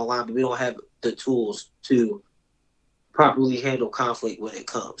emotions online, but we don't have the tools to properly handle conflict when it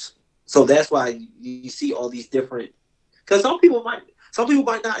comes. So that's why you see all these different. Because some people might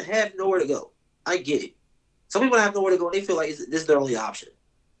not have nowhere to go. I get it. Some people have nowhere to go, and they feel like this is their only option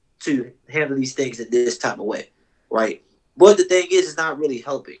to handle these things in this type of way, right? But the thing is, it's not really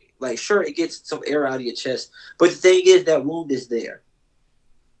helping. Like, sure, it gets some air out of your chest, but the thing is, that wound is there.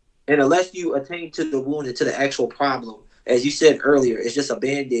 And unless you attain to the wound and to the actual problem, as you said earlier, it's just a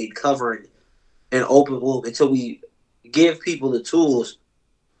Band-Aid covering an open wound until we give people the tools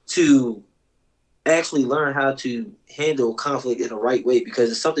to actually learn how to handle conflict in the right way, because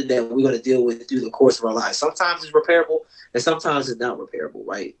it's something that we're going to deal with through the course of our lives. Sometimes it's repairable, and sometimes it's not repairable,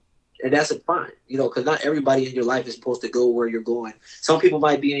 right? And that's fine, because not everybody in your life is supposed to go where you're going. Some people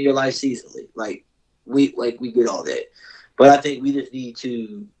might be in your life seasonally. We get all that. But I think we just need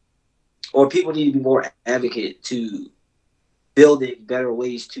to, or people need to be more advocate to building better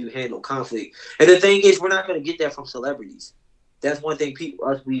ways to handle conflict. And the thing is, we're not going to get that from celebrities. That's one thing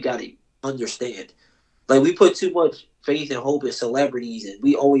we got to understand. Like, we put too much faith and hope in celebrities, and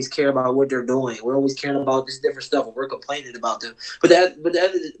we always care about what they're doing. We're always caring about this different stuff, and we're complaining about them. But at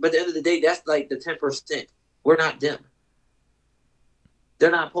the end of the day, that's like the 10%. We're not them.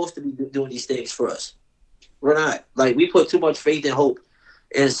 They're not supposed to be doing these things for us. We're not. Like, we put too much faith and hope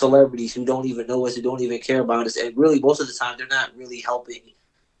in celebrities who don't even know us, who don't even care about us, and really, most of the time, they're not really helping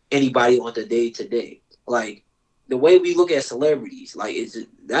anybody on the day to day. Like, the way we look at celebrities, I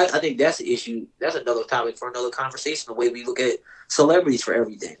think that's an issue. That's another topic for another conversation. The way we look at celebrities for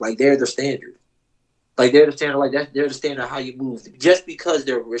everything, like, they're the standard. Like, they're the standard. Like, they're the standard of how you move, just because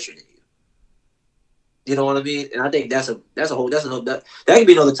they're richer than you. You know what I mean? And I think that can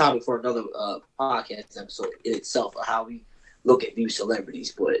be another topic for another podcast episode in itself, of how we look at new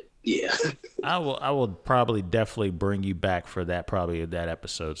celebrities. But yeah, I will probably definitely bring you back for that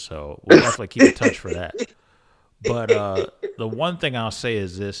episode. So we'll definitely keep in touch for that. But the one thing I'll say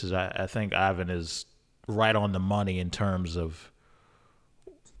is this: I think Ivan is right on the money in terms of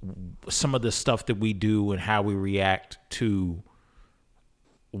some of the stuff that we do and how we react to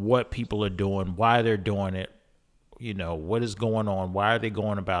what people are doing, why they're doing it, what is going on, why are they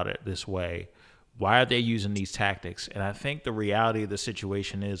going about it this way, why are they using these tactics. And I think the reality of the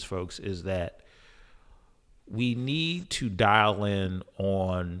situation is, folks, is that we need to dial in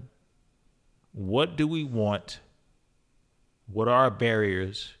on what do we want, what are our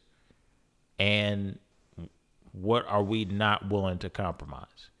barriers, and what are we not willing to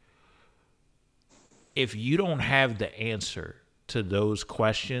compromise. If you don't have the answer to those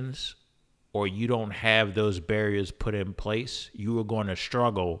questions, or you don't have those barriers put in place, you are going to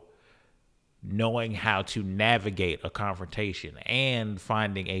struggle knowing how to navigate a confrontation and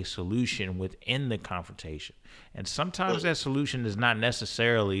finding a solution within the confrontation. And sometimes that solution is not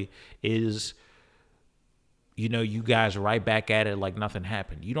necessarily you guys right back at it like nothing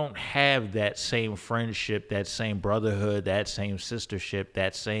happened. You don't have that same friendship, that same brotherhood, that same sistership,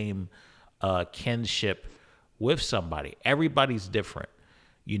 that same kinship with somebody. Everybody's different.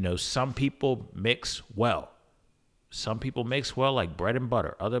 Some people mix well. Some people mix well like bread and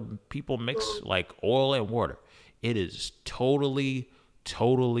butter. Other people mix like oil and water. It is totally,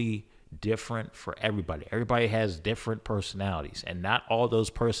 totally different for everybody. Everybody has different personalities, and not all those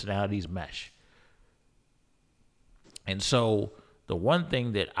personalities mesh. And so the one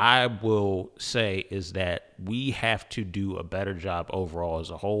thing that I will say is that we have to do a better job overall as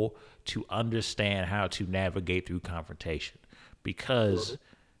a whole to understand how to navigate through confrontation, because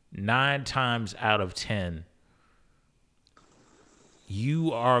 9 times out of 10,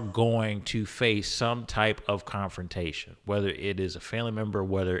 you are going to face some type of confrontation, whether it is a family member,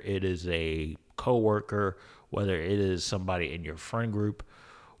 whether it is a coworker, whether it is somebody in your friend group,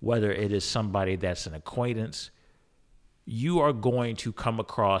 whether it is somebody that's an acquaintance. You are going to come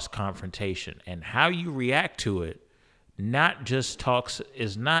across confrontation, and how you react to it, not just talks,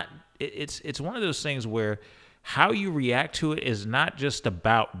 is not, it's one of those things where How you react to it is not just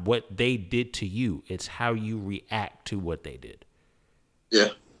about what they did to you. It's how you react to what they did. Yeah.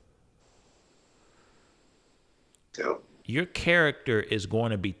 Yeah. Your character is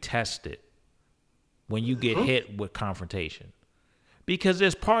going to be tested when you get hit with confrontation. Because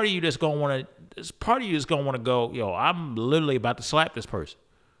there's part of you that's going to want to go, yo, I'm literally about to slap this person.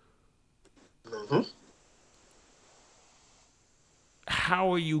 Mm-hmm.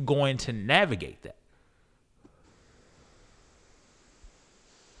 How are you going to navigate that?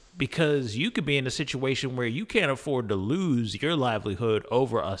 Because you could be in a situation where you can't afford to lose your livelihood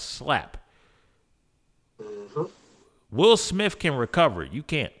over a slap. Mm-hmm. Will Smith can recover. You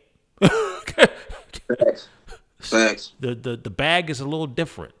can't. Facts. The bag is a little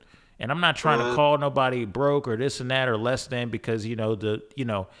different. And I'm not trying to call nobody broke or this and that or less than, because,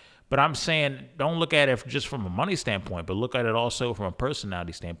 but I'm saying don't look at it just from a money standpoint, but look at it also from a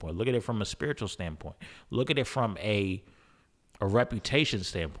personality standpoint. Look at it from a spiritual standpoint. Look at it from a reputation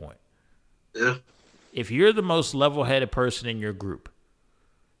standpoint. Yeah. If you're the most level-headed person in your group,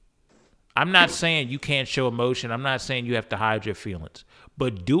 I'm not saying you can't show emotion. I'm not saying you have to hide your feelings,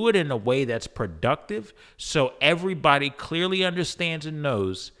 but do it in a way that's productive so everybody clearly understands and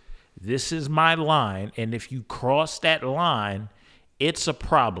knows this is my line, and if you cross that line, it's a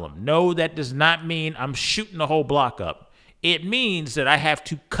problem. No, that does not mean I'm shooting the whole block up. It means that I have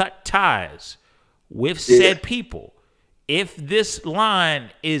to cut ties with said people. If this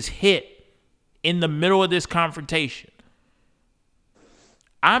line is hit in the middle of this confrontation,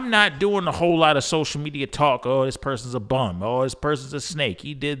 I'm not doing a whole lot of social media talk. Oh, this person's a bum. Oh, this person's a snake.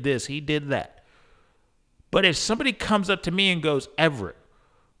 He did this. He did that. But if somebody comes up to me and goes, Everett,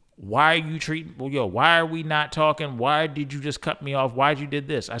 why are you treating, why are we not talking? Why did you just cut me off? Why did you did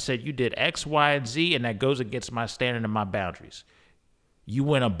this? I said, you did X, Y, and Z, and that goes against my standard and my boundaries. You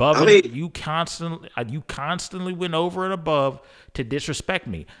went above it. You constantly went over and above to disrespect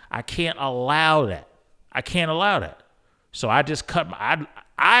me. I can't allow that. So I just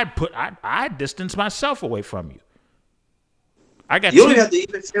I distance myself away from you. You don't even have to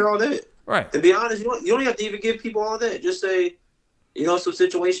even share all that. Right. To be honest, you don't even have to even give people all that. Just say, some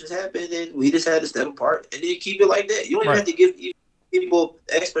situations happen and we just had to step apart, and then keep it like that. You don't even have to give people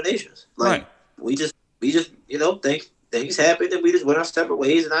explanations. Like we just things happened and we just went our separate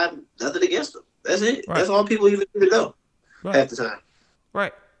ways, and I have nothing against them. That's it. Right. That's all people even need to know half the time.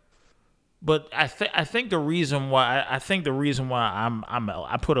 Right. But I think the reason why I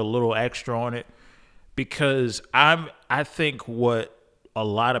put a little extra on it, because I think what a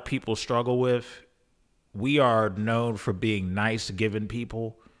lot of people struggle with, we are known for being nice giving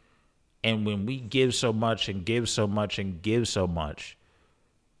people, and when we give so much and give so much and give so much,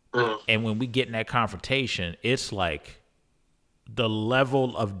 and when we get in that confrontation, it's like the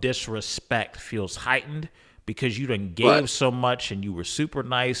level of disrespect feels heightened. Because you done gave so much and you were super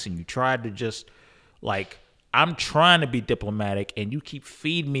nice and you tried to just, I'm trying to be diplomatic and you keep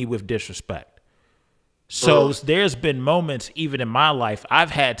feeding me with disrespect. So there's been moments even in my life I've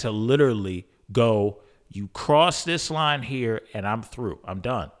had to literally go, you cross this line here and I'm through. I'm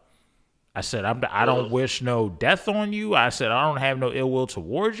done. I said, I don't wish no death on you. I said, I don't have no ill will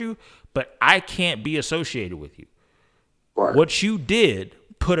towards you, but I can't be associated with you. What you did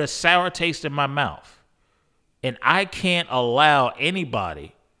put a sour taste in my mouth. And I can't allow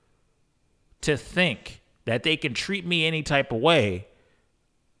anybody to think that they can treat me any type of way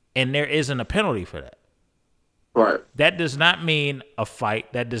and there isn't a penalty for that. Right. That does not mean a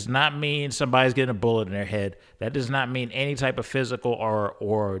fight. That does not mean somebody's getting a bullet in their head. That does not mean any type of physical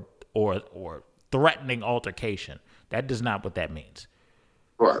or threatening altercation. That does not what that means.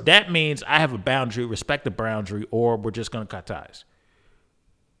 Right. That means I have a boundary, respect the boundary, or we're just going to cut ties.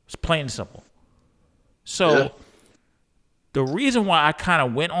 It's plain and simple. So the reason why I kind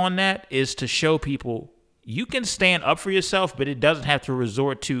of went on that is to show people you can stand up for yourself, but it doesn't have to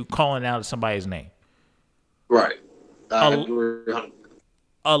resort to calling out somebody's name. Right.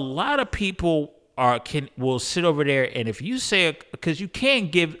 A lot of people will sit over there, and if you say, because you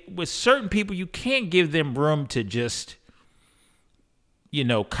can't give, with certain people, you can't give them room to just,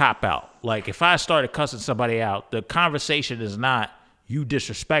 cop out. Like if I started cussing somebody out, the conversation is not you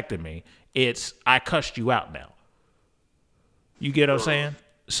disrespected me. It's I cussed you out now. You get what I'm saying?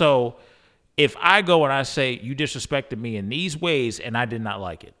 So if I go and I say you disrespected me in these ways and I did not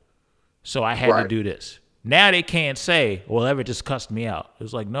like it, so I had to do this. Now they can't say, well, Everett just cussed me out.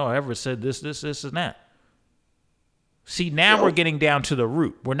 It's like, no, Everett said this, and that. See, now we're getting down to the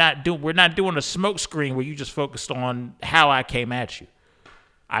root. We're not doing a smoke screen where you just focused on how I came at you.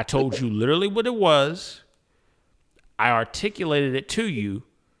 I told you literally what it was. I articulated it to you.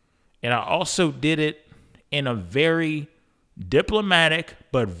 And I also did it in a very diplomatic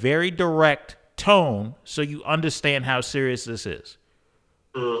but very direct tone so you understand how serious this is.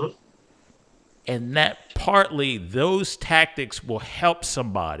 Mm-hmm. And that partly, those tactics will help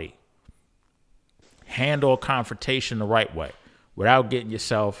somebody handle a confrontation the right way without getting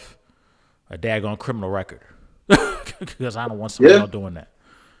yourself a daggone criminal record. Because I don't want somebody else doing that.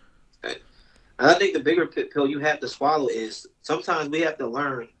 And I think the bigger pill you have to swallow is sometimes we have to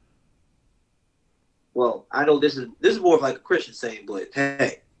learn. Well, I know this is more of like a Christian saying, but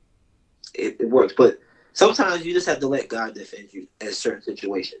hey, it works. But sometimes you just have to let God defend you in certain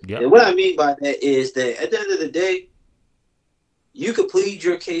situations. Yep. And what I mean by that is that at the end of the day, you could plead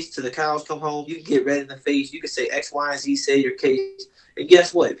your case till the cows come home. You can get red in the face. You can say X, Y, and Z, say your case. And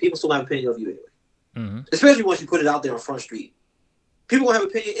guess what? People still have an opinion of you anyway. Mm-hmm. Especially once you put it out there on Front Street. People will have an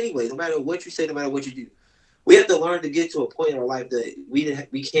opinion anyway, no matter what you say, no matter what you do. We have to learn to get to a point in our life that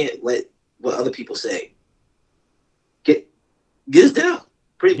we can't let what other people say get us down,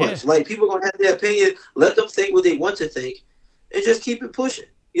 pretty much. Like, people are going to have their opinion. Let them think what they want to think and just keep it pushing.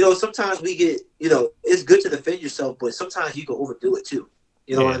 You know, sometimes we get, you know, it's good to defend yourself, but sometimes you can overdo it too.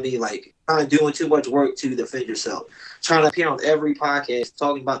 You know what I mean? Like, kind of doing too much work to defend yourself. Trying to appear on every podcast,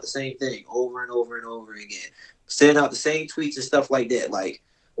 talking about the same thing over and over and over again. Sending out the same tweets and stuff like that. Like,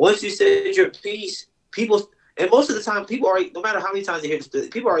 once you said your piece, people, and most of the time, people already, no matter how many times they hear this,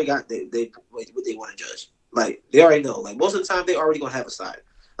 people already got what they want to judge. Like, they already know. Like, most of the time, they already going to have a side.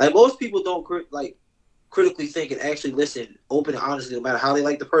 Like, most people don't, critically think and actually listen open and honestly, no matter how they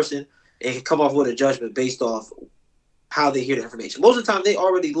like the person, and can come off with a judgment based off how they hear the information. Most of the time, they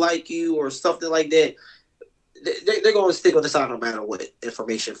already like you or something like that. They're going to stick on the side no matter what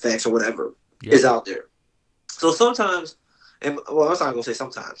information, facts, or whatever is out there. So sometimes, and well, I'm not going to say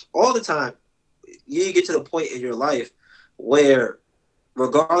sometimes, all the time, you get to the point in your life where,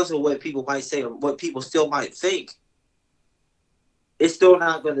 regardless of what people might say or what people still might think, it's still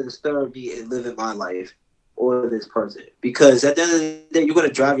not going to disturb me and live in my life or this person. Because at the end of the day, you're going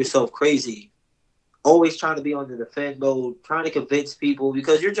to drive yourself crazy, always trying to be on the defend mode, trying to convince people,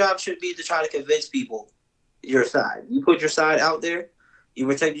 because your job should be to try to convince people your side. You put your side out there, you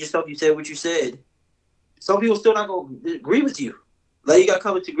protect yourself, you said what you said. Some people still not going to agree with you. Like, you got to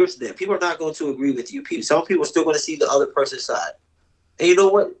come into grips with that. People are not going to agree with you. Some people are still going to see the other person's side. And you know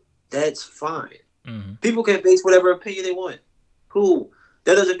what? That's fine. Mm-hmm. People can base whatever opinion they want. Cool.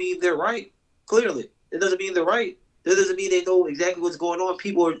 That doesn't mean they're right. Clearly. It doesn't mean they're right. That doesn't mean they know exactly what's going on.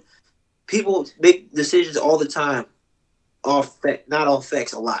 People make decisions all the time. Not off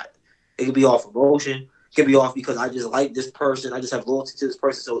facts a lot. It can be off emotion. It can be off because I just like this person. I just have loyalty to this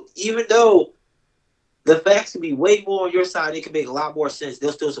person. So even though the facts can be way more on your side, it can make a lot more sense.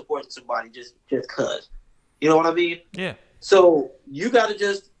 They'll still support somebody just cause. You know what I mean? Yeah. So you got to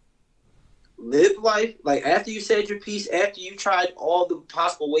just live life. Like, after you said your piece, after you tried all the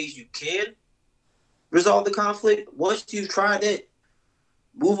possible ways you can resolve the conflict, once you've tried it,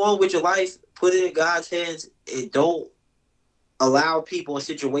 move on with your life, put it in God's hands, and don't allow people in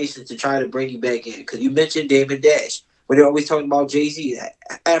situations to try to bring you back in. Because you mentioned Damon Dash, when they're always talking about Jay-Z.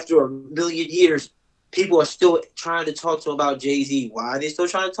 After a million years, people are still trying to talk to him about Jay-Z. Why are they still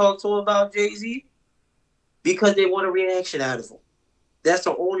trying to talk to him about Jay-Z? Because they want a reaction out of him. That's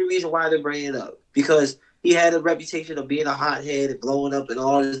the only reason why they're bringing it up. Because he had a reputation of being a hothead and blowing up and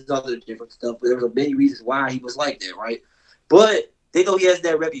all this other different stuff. But there were many reasons why he was like that, right? But they know he has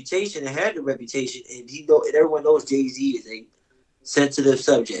that reputation and had the reputation, and and everyone knows Jay-Z is a sensitive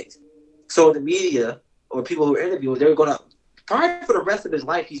subject. So the media or people who are interviewing, they're going to, probably for the rest of his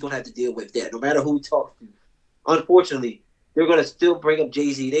life, he's going to have to deal with that, no matter who he talks to. Unfortunately, they're going to still bring up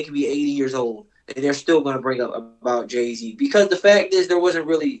Jay-Z. They can be 80 years old, and they're still going to bring up about Jay-Z. Because the fact is, there wasn't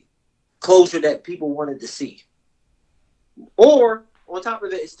really closure that people wanted to see. Or, on top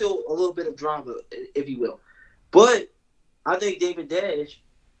of it, it's still a little bit of drama, if you will. But I think David Dash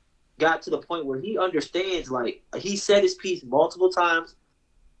got to the point where he understands, like, he said his piece multiple times.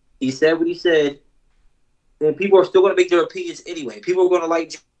 He said what he said. And people are still going to make their opinions anyway. People are going to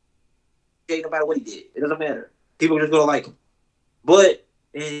like Jay no matter what he did. It doesn't matter. People are just going to like him. But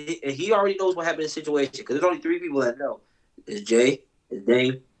and he already knows what happened in the situation, because there's only three people that know. It's Jay, it's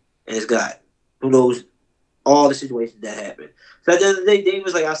Dame, and it's God, who knows all the situations that happened. So at the end of the day, Dame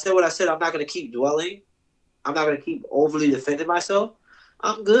was like, I said what I said. I'm not going to keep dwelling. I'm not going to keep overly defending myself.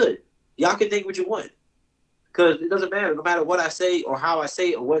 I'm good. Y'all can think what you want. Because it doesn't matter. No matter what I say or how I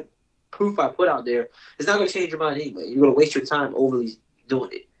say it or what proof I put out there, it's not going to change your mind anyway. You're going to waste your time overly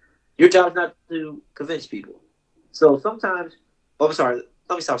doing it. Your job is not to convince people. So sometimes, I'm sorry,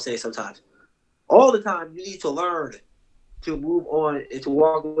 let me stop saying sometimes. All the time, you need to learn to move on and to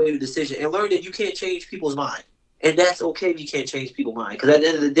walk away with a decision and learn that you can't change people's mind. And that's okay if you can't change people's mind. Because at the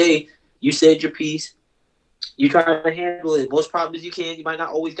end of the day, you said your piece. You try to handle it most problems you can. You might not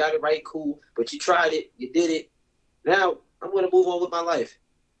always got it right, cool, but you tried it. You did it. Now I'm going to move on with my life.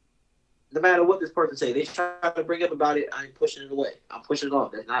 No matter what this person say, they try to bring up about it. I ain't pushing it away. I'm pushing it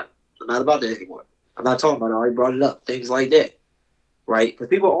off. I'm not about that anymore. I'm not talking about it. I already brought it up. Things like that, right? Because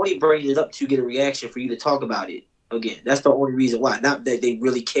people only bring it up to get a reaction for you to talk about it. Again, that's the only reason why. Not that they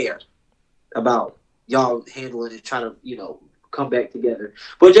really care about y'all handling and trying to, come back together.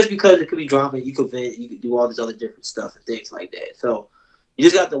 But just because it could be drama, you could vent, you could do all this other different stuff and things like that. So you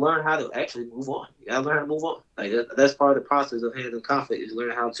just got to learn how to actually move on. You got to learn how to move on. Like that's part of the process of handling conflict is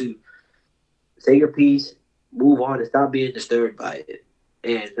learning how to say your piece, move on, and stop being disturbed by it,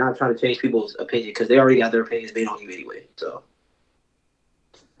 and not trying to change people's opinion because they already got their opinions made on you anyway. So.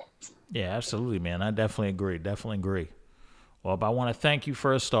 Yeah, absolutely, man. I definitely agree. Well, I want to thank you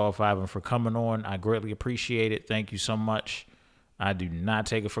first off, Ivan, for coming on. I greatly appreciate it. Thank you so much. I do not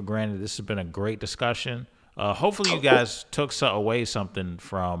take it for granted. This has been a great discussion. Hopefully you guys took away something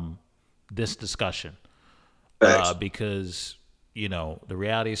from this discussion because, the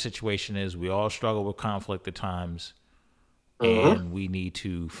reality of the situation is we all struggle with conflict at times, and we need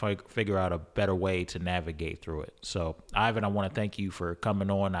to figure out a better way to navigate through it. So, Ivan, I want to thank you for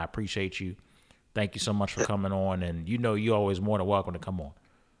coming on. I appreciate you. Thank you so much for coming on, and you're always more than welcome to come on.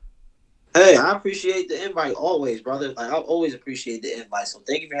 Hey, I appreciate the invite always, brother. Like I always appreciate the invite. So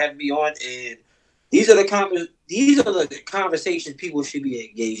thank you for having me on. And these are the conversations people should be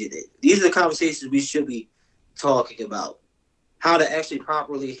engaging in. These are the conversations we should be talking about. How to actually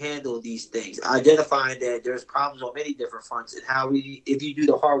properly handle these things. Identifying that there's problems on many different fronts, and how if you do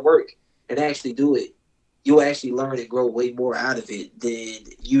the hard work and actually do it, you'll actually learn and grow way more out of it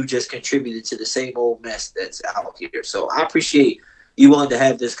than you just contributed to the same old mess that's out here. So I appreciate you wanted to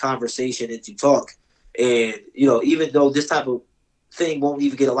have this conversation and to talk. And, even though this type of thing won't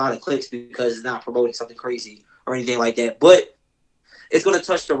even get a lot of clicks because it's not promoting something crazy or anything like that, but it's going to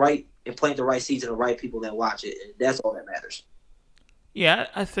touch the right and plant the right seeds in the right people that watch it. And that's all that matters. Yeah,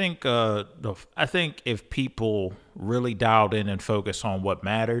 I think if people really dialed in and focused on what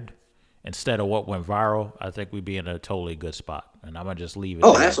mattered instead of what went viral, I think we'd be in a totally good spot. And I'm going to just leave it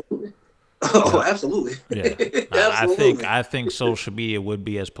there. Absolutely. Oh, absolutely. Yeah. Absolutely. I think social media would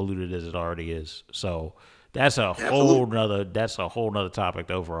be as polluted as it already is. So that's a whole nother topic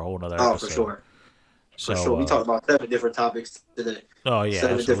over a whole nother episode. Oh, for sure. So, for sure. We talked about 7 different topics today. Oh yeah.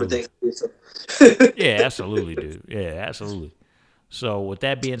 7 different things. Yeah, absolutely, dude. Yeah, absolutely. So with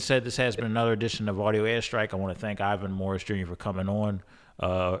that being said, this has been another edition of Audio Airstrike. I want to thank Ivan Morris Jr. for coming on.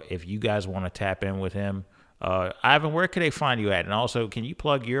 If you guys want to tap in with him, Ivan, where can they find you at? And also, can you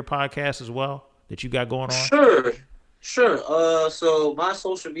plug your podcast as well that you got going on? Sure. So my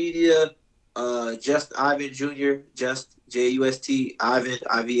social media, just Ivan Jr., just Just Ivan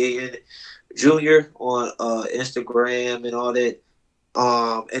Ivan Jr. on Instagram and all that.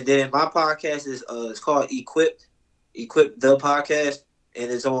 And then my podcast is it's called Equipped the podcast, and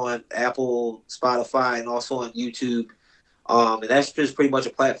it's on Apple, Spotify, and also on YouTube. And that's just pretty much a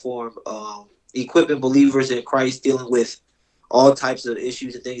platform equipping believers in Christ dealing with all types of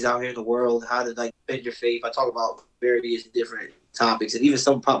issues and things out here in the world, how to defend your faith. I talk about various different topics and even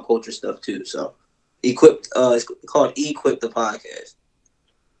some pop culture stuff too. So Equipped, it's called Equip the Podcast.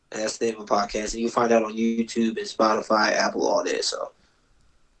 And that's the name of the podcast. And you can find out on YouTube and Spotify, Apple, all that. So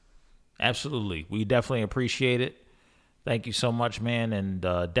absolutely. We definitely appreciate it. Thank you so much, man. And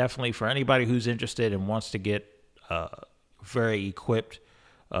definitely for anybody who's interested and wants to get very equipped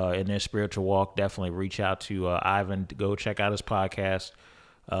in their spiritual walk, definitely reach out to Ivan to go check out his podcast.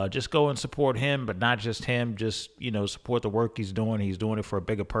 Just go and support him, but not just him. Just, support the work he's doing. He's doing it for a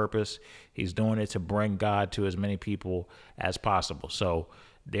bigger purpose. He's doing it to bring God to as many people as possible. So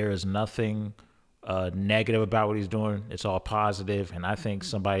there is nothing negative about what he's doing. It's all positive. And I think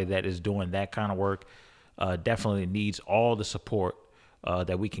somebody that is doing that kind of work definitely needs all the support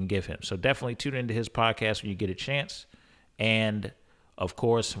that we can give him. So definitely tune into his podcast when you get a chance. And of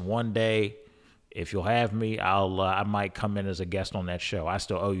course, one day, if you'll have me, I might come in as a guest on that show. I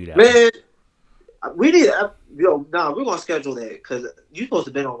still owe you that. Man, we're gonna schedule that because you're supposed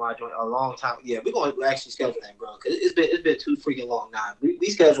to been on my joint a long time. Yeah, we're gonna actually schedule that, bro. Because it's been too freaking long now. We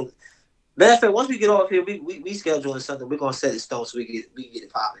scheduled. Matter of fact, once we get off here, we scheduling something. We're gonna set it stone so we can get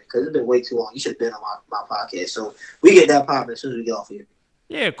it popping because it's been way too long. You should have been on my podcast, so we get that popping as soon as we get off here.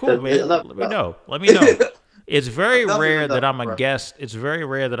 Yeah, cool, man. Let me know. It's very rare that I'm a guest. It's very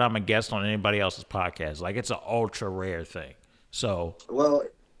rare that I'm a guest on anybody else's podcast. Like, it's an ultra rare thing. So, well,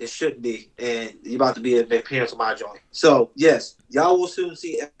 it shouldn't be, and you're about to be an appearance on my joint. So yes, y'all will soon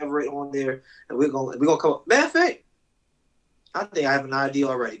see Everett on there, and we're gonna come up. Matter of fact, I think I have an idea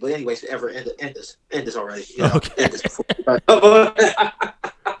already. But anyways, Everett, end this already. You know, okay. End this before.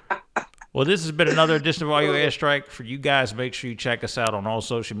 Well, this has been another edition of Audio Airstrike. For you guys, make sure you check us out on all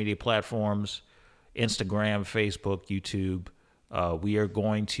social media platforms, Instagram, Facebook, YouTube. We are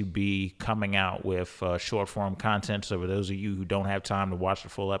going to be coming out with short-form content. So for those of you who don't have time to watch the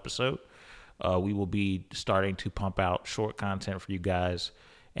full episode, we will be starting to pump out short content for you guys.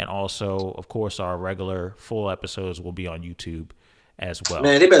 And also, of course, our regular full episodes will be on YouTube as well.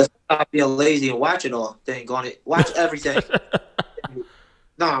 Man, they better stop being lazy and watch it all. Dang on it. Watch everything.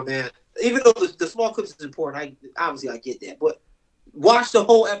 Nah, man. Even though the small clips is important, I get that. But watch the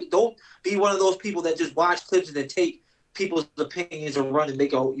whole episode. Don't be one of those people that just watch clips and then take people's opinions and run and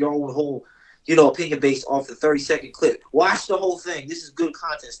make your own whole, opinion based off the 30-second clip. Watch the whole thing. This is good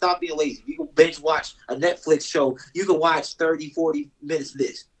content. Stop being lazy. You can binge watch a Netflix show. You can watch 30, 40 minutes of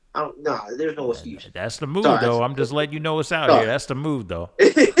this. There's no excuse. That's the move, though. I'm just letting you know it's out here. That's the move, though.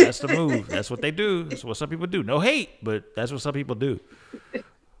 That's the move. That's what they do. That's what some people do. No hate, but that's what some people do.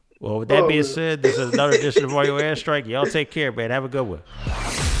 Well, with that being said, this is another edition of Audio Airstrike. Y'all take care, man. Have a good one.